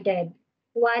guided.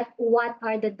 What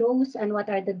are the do's and what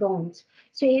are the don'ts?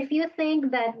 So if you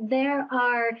think that there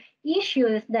are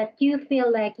issues that you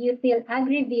feel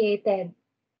aggravated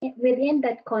within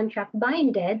that contract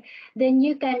binded, then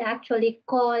you can actually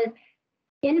call,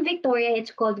 in Victoria,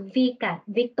 it's called VCAT,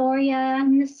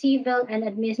 Victorian Civil and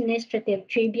Administrative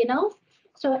Tribunals.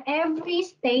 So every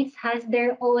state has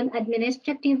their own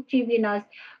administrative tribunals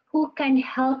who can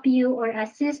help you or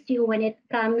assist you when it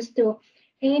comes to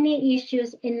any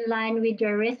issues in line with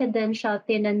your residential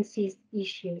tenancy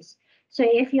issues. So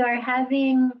if you are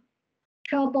having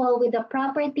trouble with the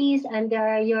properties and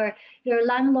your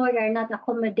landlord are not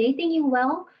accommodating you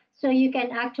well, so you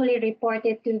can actually report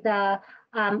it to the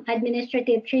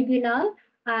administrative tribunal,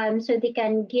 so they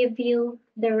can give you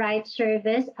the right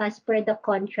service as per the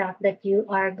contract that you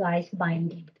are guys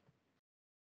binding.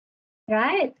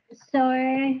 Right?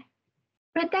 So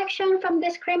protection from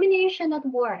discrimination at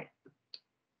work.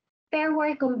 Fair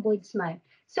Work Ombudsman.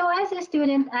 So as a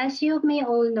student, as you may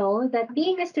all know, that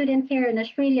being a student here in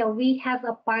Australia, we have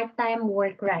a part-time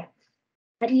work rights,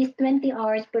 at least 20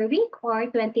 hours per week or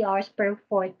 20 hours per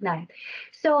fortnight.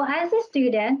 So as a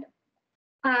student,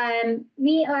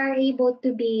 we are able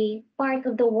to be part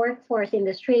of the workforce in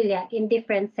Australia in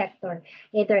different sectors,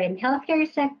 either in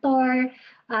healthcare sector,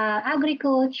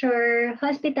 agriculture,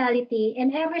 hospitality,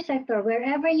 in every sector,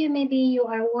 wherever you may be, you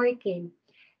are working.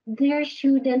 There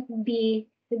should not be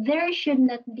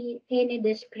any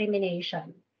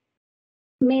discrimination.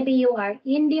 Maybe you are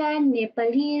Indian,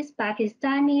 Nepalese,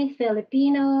 Pakistani,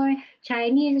 Filipino,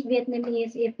 Chinese,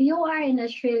 Vietnamese. If you are in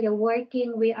Australia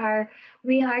working, we are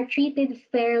treated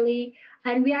fairly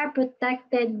and we are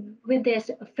protected with this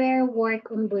Fair Work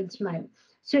Ombudsman.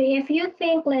 So if you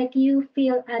think like you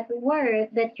feel at work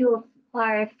that you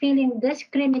are feeling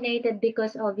discriminated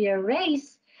because of your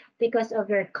race, because of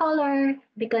your color,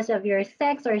 because of your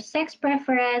sex or sex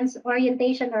preference,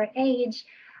 orientation, or age,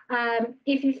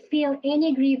 if you feel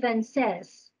any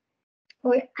grievances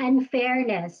or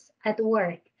unfairness at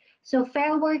work, so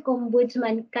Fair Work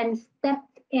Ombudsman can step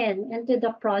in into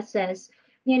the process,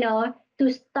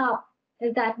 to stop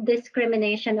that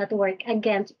discrimination at work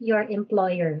against your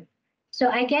employer. So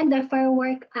again, the Fair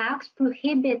Work Act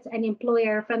prohibits an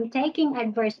employer from taking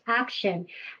adverse action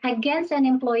against an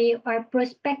employee or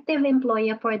prospective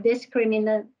employer for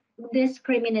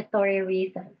discriminatory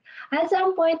reasons. At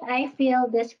some point, I feel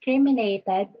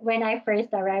discriminated when I first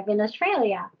arrived in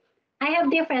Australia. I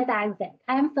have different accent.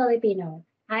 I'm Filipino.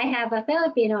 I have a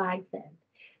Filipino accent.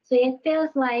 So it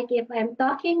feels like if I'm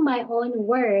talking my own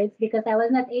words because I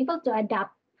was not able to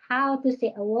adapt how to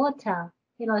say a water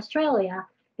in Australia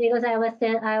because I was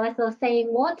still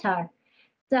saying water.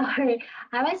 So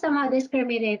I was somehow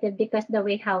discriminated because the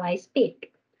way how I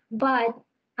speak. But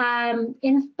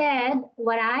instead,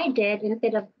 what I did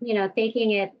instead of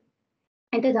taking it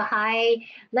into the high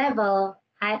level,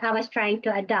 I was trying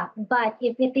to adapt. But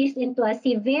if it is into a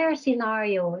severe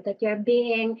scenario that you're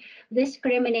being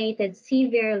discriminated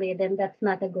severely, then that's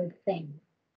not a good thing,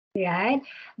 right?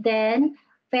 Then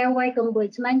Fair Work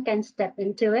Ombudsman can step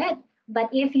into it.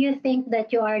 But if you think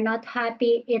that you are not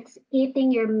happy, it's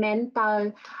eating your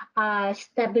mental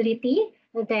stability,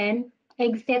 then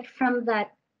exit from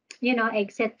that,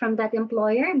 exit from that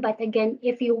employer. But again,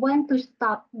 if you want to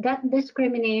stop that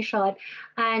discrimination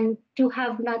and to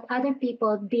have not other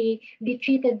people be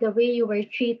treated the way you were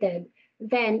treated,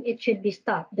 then it should be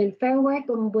stopped. Then Fair Work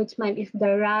Ombudsman is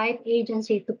the right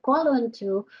agency to call on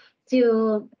to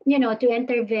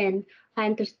intervene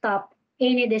and to stop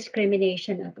any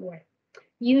discrimination at work.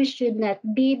 You should not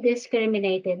be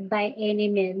discriminated by any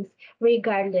means,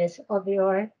 regardless of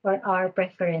your or our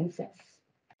preferences.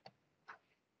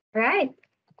 Right?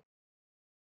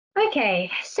 Okay,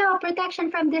 so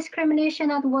protection from discrimination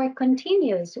at work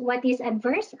continues. What is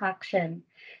adverse action?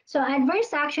 So,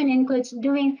 adverse action includes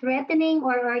doing threatening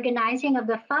or organizing of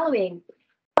the following: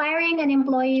 firing an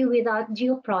employee without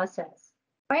due process.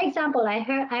 For example,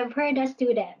 I've heard a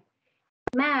student,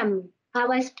 "Ma'am, I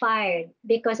was fired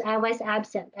because I was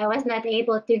absent. I was not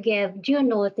able to give due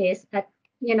notice at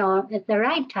the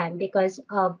right time because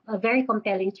of a very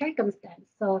compelling circumstance."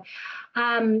 So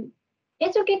um,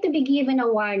 it's okay to be given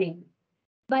a warning,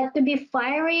 but to be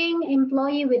firing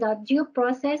employee without due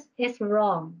process is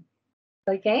wrong.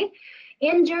 Okay?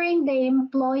 Injuring the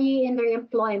employee in their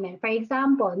employment. For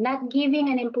example, not giving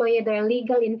an employee their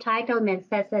legal entitlements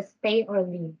such as pay or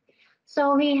leave.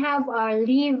 So we have our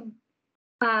leave,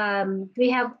 we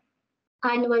have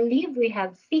annual leave, we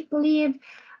have sick leave.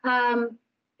 Um,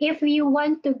 if you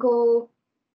want to go,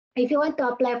 if you want to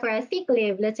apply for a sick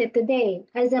leave, let's say today,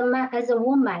 as a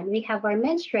woman, we have our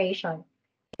menstruation.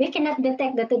 We cannot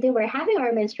detect that today we're having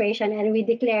our menstruation and we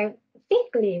declare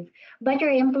sick leave, but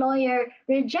your employer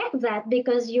rejects that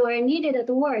because you are needed at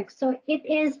work. So it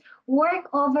is work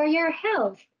over your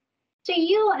health. So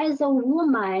you as a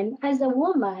woman,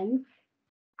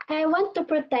 I want to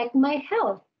protect my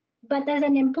health. But as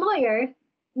an employer,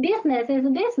 business is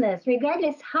business.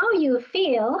 Regardless how you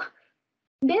feel,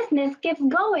 business keeps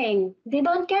going. They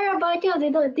don't care about you.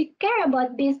 They care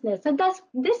about business. So that's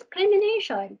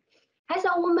discrimination. As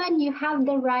a woman, you have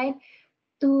the right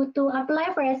to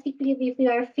apply for a sick leave if you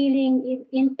are feeling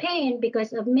in pain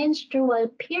because of menstrual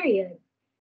period,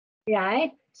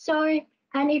 right? So,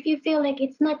 and if you feel like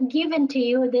it's not given to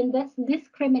you, then that's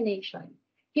discrimination.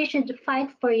 You should fight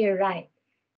for your right.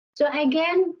 So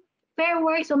again, Fair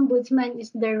Works Ombudsman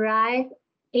is the right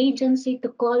agency to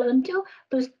call on to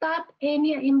stop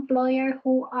any employer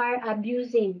who are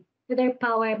abusing their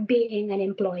power being an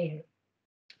employer.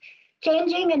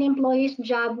 Changing an employee's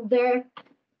job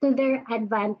to their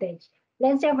advantage.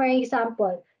 Let's say, for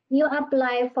example, you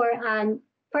apply for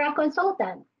a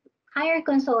consultant, hire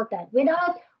consultant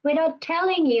without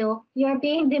telling you you're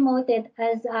being demoted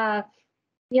as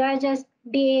you're just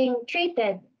being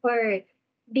treated or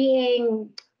being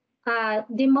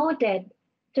demoted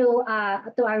to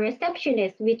a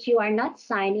receptionist, which you are not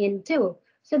signed into.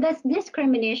 So that's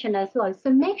discrimination as well. So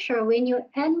make sure when you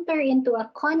enter into a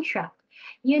contract,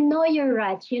 you know your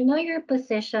rights, you know your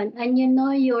position, and you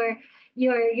know your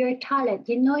talent,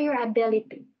 you know your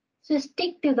ability. So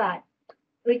stick to that.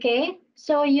 Okay?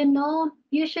 So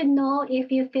you should know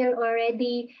if you feel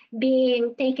already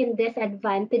being taken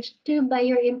disadvantage to by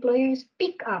your employer.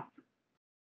 Speak up,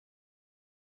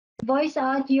 voice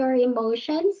out your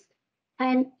emotions,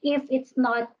 and if it's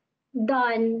not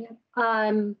done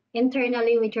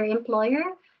internally with your employer,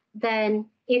 then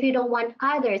if you don't want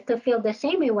others to feel the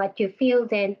same way what you feel,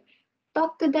 then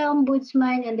talk to the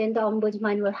ombudsman, and then the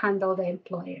ombudsman will handle the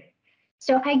employer.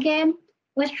 So again,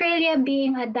 Australia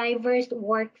being a diverse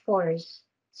workforce.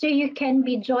 So you can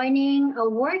be joining a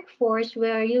workforce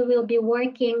where you will be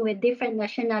working with different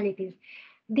nationalities,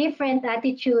 different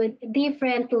attitude,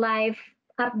 different life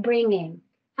upbringing.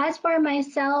 As for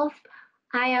myself,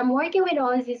 I am working with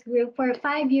Aussizz Group for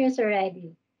 5 years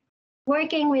already,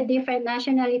 working with different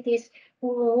nationalities,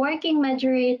 working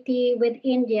majority with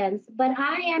Indians. But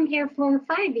I am here for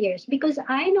 5 years because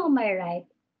I know my right.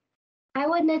 I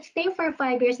would not stay for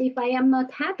 5 years if I am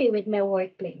not happy with my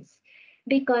workplace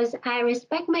because I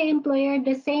respect my employer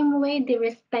the same way they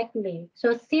respect me.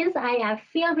 So since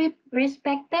feel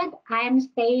respected, I am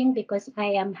staying because I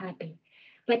am happy.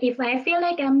 But if I feel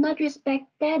like I'm not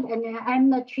respected and I'm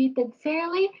not treated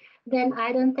fairly, then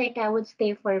I don't think I would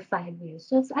stay for 5 years.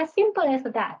 So it's as simple as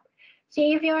that. So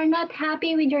if you're not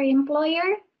happy with your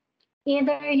employer,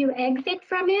 either you exit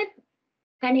from it,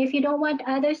 and if you don't want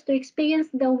others to experience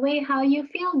the way how you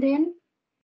feel, then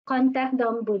contact the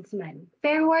ombudsman.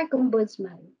 Fair Work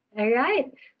Ombudsman. All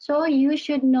right. So you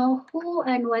should know who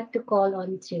and what to call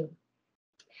on to.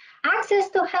 Access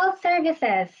to health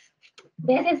services.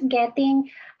 This is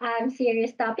getting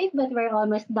serious topic, but we're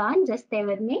almost done. Just stay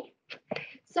with me.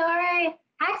 So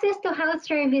access to health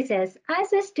services.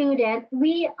 As a student,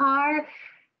 we are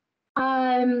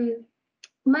um,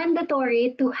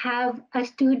 mandatory to have a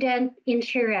student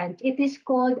insurance. It is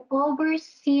called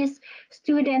Overseas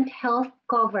Student Health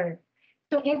Cover.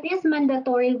 So it is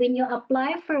mandatory when you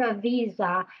apply for a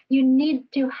visa, you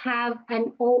need to have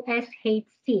an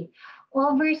OSHC.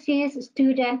 Overseas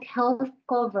Student Health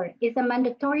Cover is a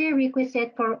mandatory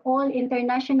requisite for all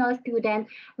international students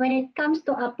when it comes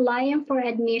to applying for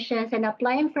admissions and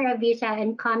applying for a visa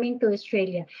and coming to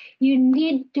Australia. You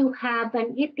need to have,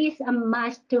 and it is a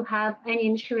must to have an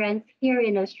insurance here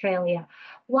in Australia.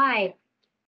 Why?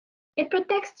 It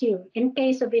protects you in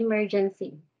case of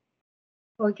emergency.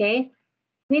 Okay?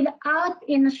 Without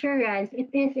insurance, it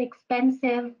is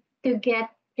expensive to get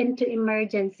into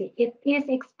emergency. It is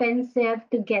expensive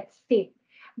to get sick.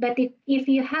 But if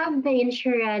you have the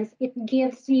insurance, it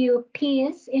gives you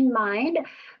peace in mind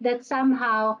that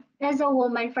somehow, as a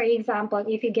woman, for example,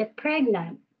 if you get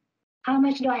pregnant, how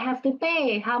much do I have to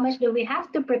pay? How much do we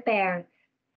have to prepare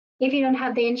if you don't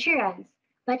have the insurance?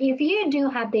 But if you do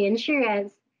have the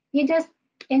insurance, you just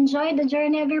enjoy the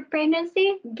journey of your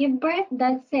pregnancy, give birth,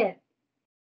 that's it,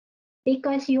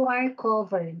 because you are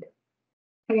covered,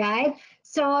 right?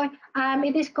 So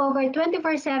it is covered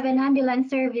 24/7 ambulance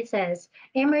services,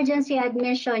 emergency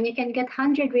admission. You can get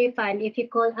 100 refund if you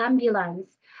call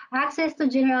ambulance. Access to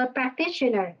general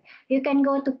practitioner. You can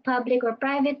go to public or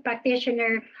private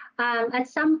practitioner. At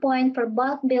some point for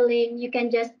bulk billing, you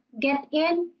can just get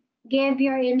in, give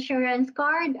your insurance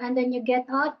card, and then you get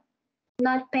out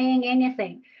not paying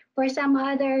anything. For some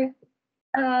other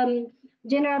um,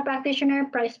 general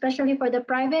practitioner, especially for the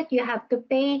private, you have to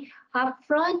pay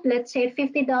upfront, let's say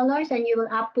 $50, and you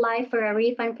will apply for a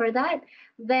refund for that.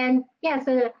 Then, yeah,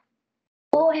 so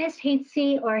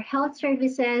OSHC or health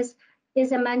services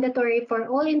is a mandatory for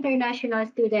all international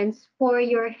students for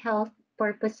your health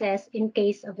purposes in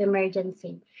case of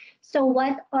emergency. So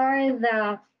what are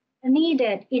the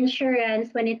needed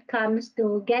insurance when it comes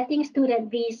to getting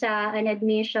student visa and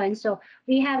admission? So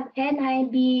we have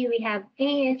NIB, we have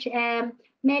AHM,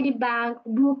 Medibank,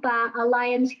 Bupa,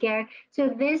 Alliance Care. So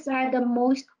these are the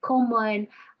most common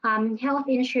health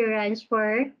insurance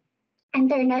for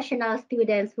international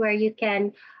students where you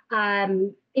can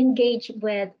engage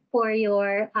with for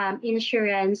your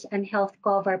insurance and health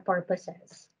cover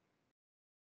purposes.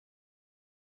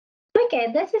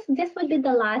 Okay, this would be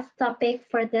the last topic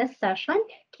for this session,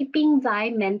 keeping thy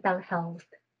mental health.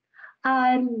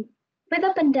 Um, with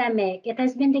the pandemic, it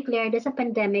has been declared as a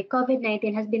pandemic.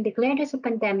 COVID-19 has been declared as a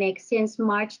pandemic since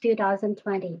March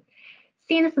 2020.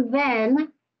 Since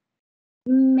then,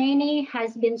 many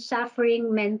has been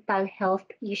suffering mental health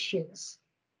issues.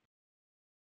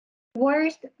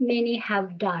 Worst, many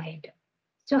have died.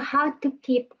 So how to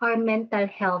keep our mental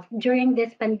health during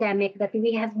this pandemic that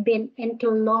we have been into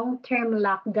long-term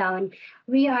lockdown.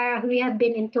 We have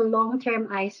been into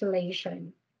long-term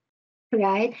isolation,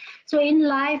 right? So in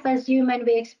life as human,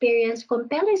 we experience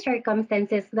compelling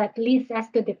circumstances that leads us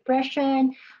to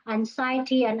depression,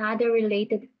 anxiety, and other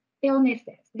related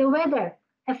illnesses. The weather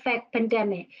affect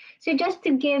pandemic. So just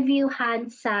to give you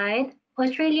hindsight,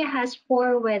 Australia has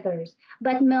four weathers,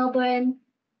 but Melbourne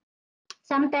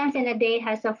sometimes in a day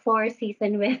has a four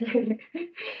season weather.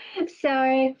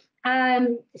 So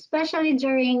especially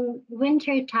during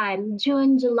winter time,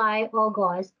 June, July,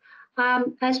 August.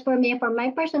 As for me, for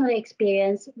my personal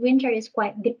experience, winter is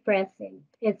quite depressing.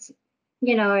 It's,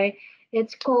 you know,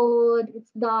 it's cold,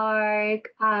 it's dark.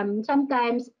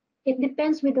 Sometimes it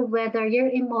depends with the weather, your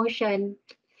emotion,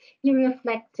 you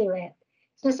reflect to it.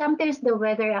 So sometimes the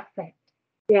weather affect,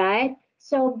 right?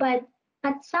 So, but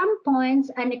at some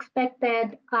points,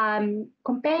 unexpected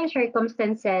compelling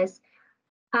circumstances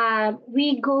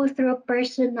we go through a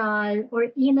personal or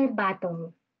inner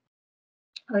battle.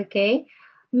 Okay.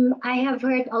 I have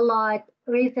heard a lot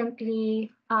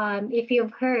recently. If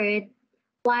you've heard,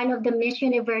 one of the Miss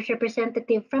Universe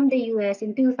representative from the US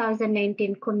in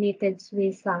 2019 committed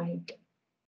suicide.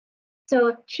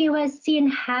 So she was seen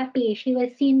happy, she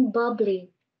was seen bubbly,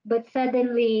 but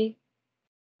suddenly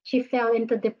she fell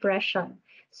into depression.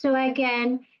 So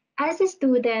again, as a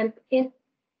student, it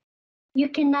you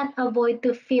cannot avoid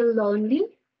to feel lonely.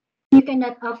 You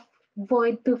cannot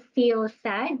avoid to feel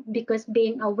sad because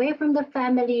being away from the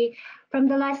family from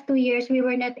the last 2 years, we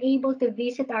were not able to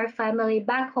visit our family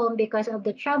back home because of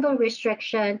the travel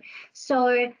restriction.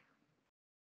 So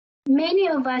many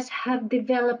of us have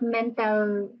developed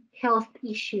mental health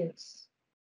issues,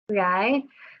 right?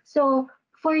 So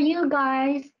for you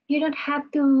guys, you don't have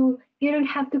to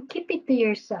keep it to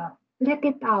yourself. Let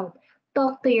it out.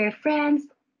 Talk to your friends,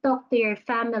 talk to your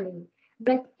family.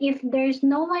 But if there's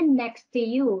no one next to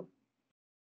you,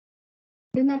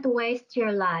 do not waste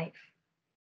your life.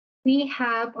 We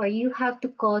have or you have to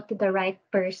call to the right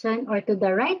person or to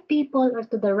the right people or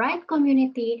to the right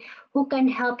community who can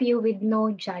help you with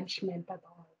no judgment at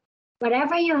all.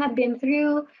 Whatever you have been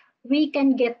through, we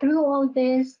can get through all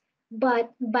this,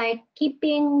 but by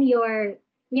keeping your,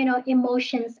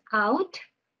 emotions out,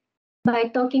 by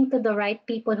talking to the right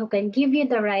people who can give you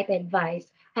the right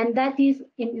advice. And that is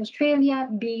in Australia,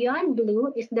 Beyond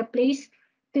Blue is the place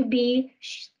to be,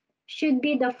 should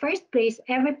be the first place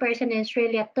every person in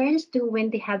Australia turns to when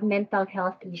they have mental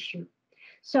health issue.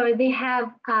 So they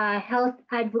have a health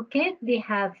advocate, they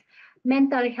have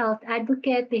mental health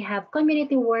advocate, they have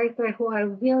community worker who are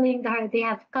willing, they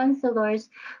have counselors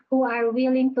who are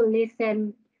willing to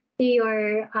listen to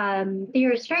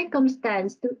your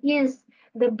circumstance, to ease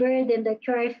the burden that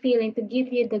you are feeling, to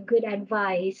give you the good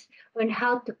advice on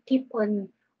how to keep on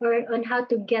or on how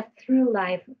to get through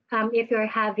life if you're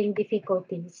having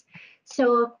difficulties.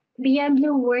 So Beyond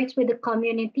Blue works with the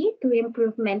community to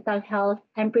improve mental health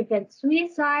and prevent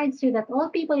suicide so that all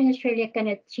people in Australia can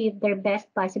achieve their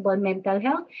best possible mental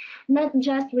health, not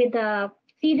just with the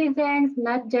citizens,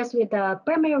 not just with the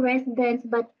permanent residents,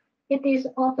 but it is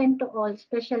open to all,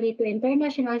 especially to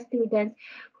international students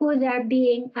who they are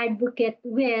being advocate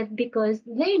with because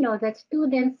they know that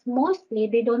students mostly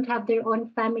they don't have their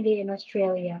own family in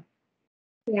Australia,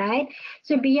 right?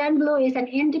 So Beyond Blue is an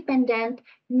independent,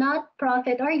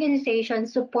 not-profit organization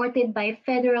supported by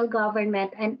federal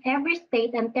government and every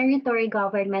state and territory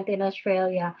government in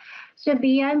Australia. So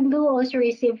Beyond Blue also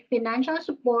received financial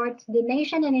support,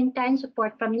 donation, and in-kind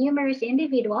support from numerous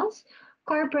individuals,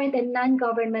 corporate and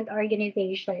non-government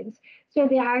organizations. So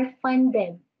they are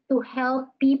funded to help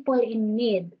people in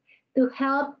need, to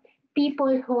help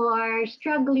people who are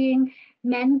struggling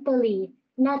mentally.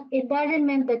 Not it doesn't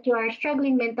mean that you are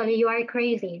struggling mentally, you are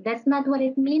crazy. That's not what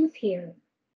it means here.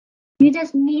 You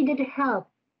just needed help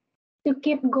to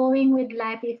keep going with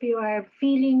life if you are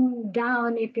feeling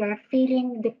down, if you're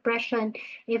feeling depression,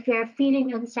 if you're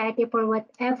feeling anxiety for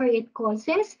whatever it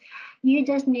causes. You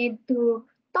just need to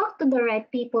talk to the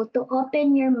right people to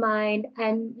open your mind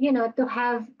and to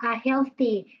have a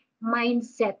healthy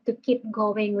mindset to keep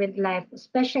going with life,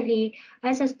 especially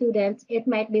as a student. It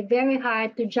might be very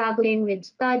hard to juggling with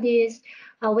studies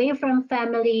away from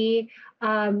family,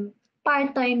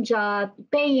 part-time job,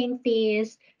 paying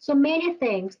fees, so many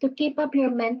things. To keep up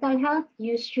your mental health,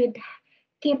 you should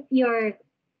keep your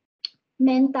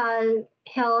mental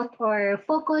health or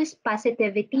focus,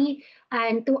 positivity,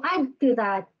 and to add to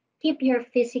that, keep your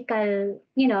physical,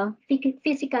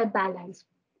 physical balance,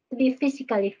 to be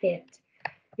physically fit,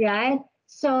 right?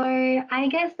 So I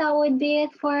guess that would be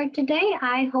it for today.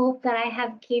 I hope that I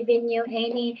have given you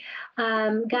any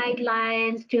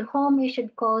guidelines to whom we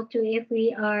should call to if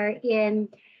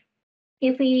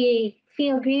we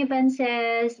feel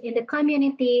grievances in the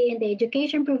community, in the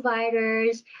education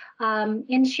providers,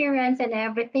 insurance, and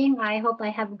everything. I hope I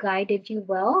have guided you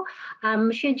well.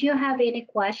 Should you have any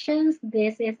questions,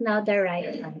 this is now the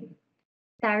right time.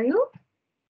 Taru?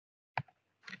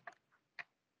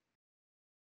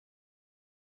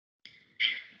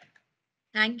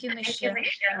 Thank you, Thank you, Michelle.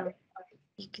 Michelle.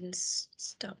 You can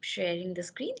stop sharing the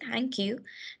screen. Thank you.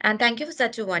 And thank you for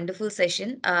such a wonderful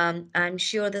session. I'm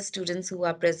sure the students who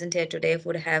are present here today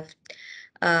would have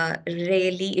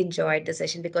really enjoyed the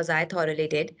session because I thoroughly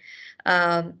did.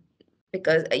 Um,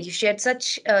 because you shared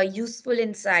such useful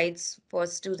insights for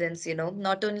students,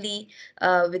 not only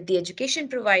with the education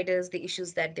providers, the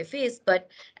issues that they face, but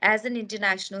as an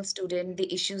international student,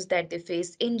 the issues that they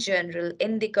face in general,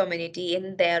 in the community,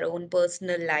 in their own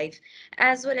personal life,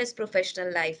 as well as professional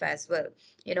life as well,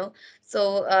 you know.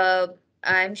 So,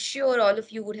 I'm sure all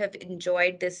of you would have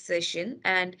enjoyed this session.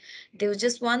 And there was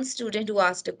just one student who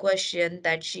asked a question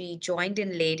that she joined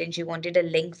in late and she wanted a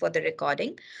link for the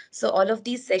recording. So all of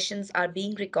these sessions are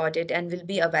being recorded and will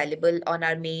be available on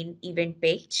our main event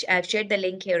page. I've shared the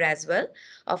link here as well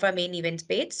of our main event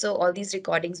page. So all these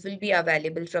recordings will be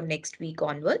available from next week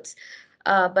onwards.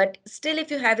 But still,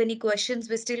 if you have any questions,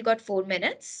 we still got 4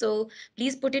 minutes. So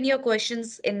please put in your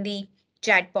questions in the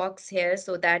chat box here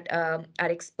so that our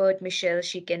expert Mechelle,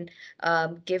 she can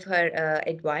give her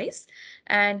advice.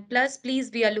 And plus,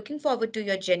 please, we are looking forward to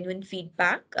your genuine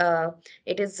feedback.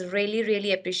 It is really,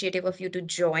 really appreciative of you to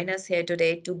join us here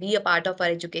today to be a part of our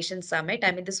education summit.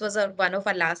 I mean, this was one of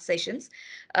our last sessions.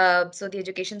 So the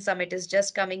education summit is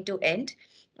just coming to end.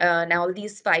 Now,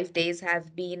 these 5 days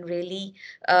have been really,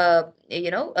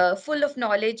 full of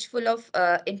knowledge, full of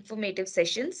informative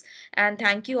sessions. And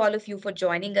thank you, all of you, for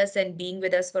joining us and being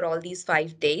with us for all these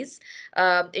 5 days.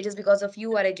 It is because of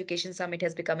you our Education Summit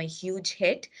has become a huge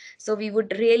hit. So we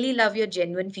would really love your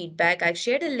genuine feedback. I've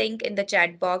shared a link in the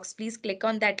chat box. Please click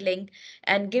on that link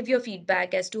and give your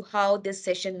feedback as to how this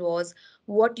session was,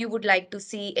 what you would like to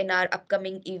see in our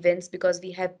upcoming events, because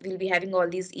we'll be having all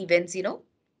these events,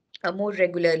 more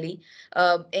regularly.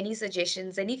 Any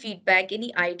suggestions, any feedback,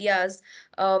 any ideas,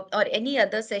 or any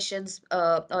other sessions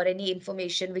or any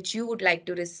information which you would like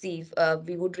to receive,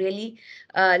 we would really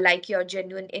like your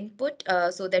genuine input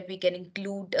so that we can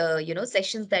include,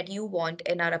 sessions that you want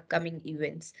in our upcoming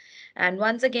events. And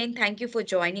once again, thank you for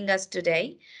joining us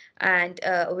today. And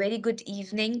a very good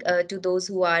evening to those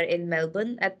who are in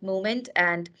Melbourne at the moment.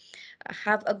 And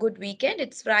have a good weekend.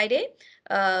 It's Friday.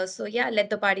 So yeah, let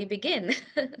the party begin.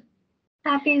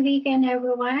 Happy weekend,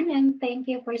 everyone, and thank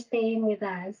you for staying with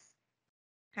us.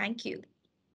 Thank you.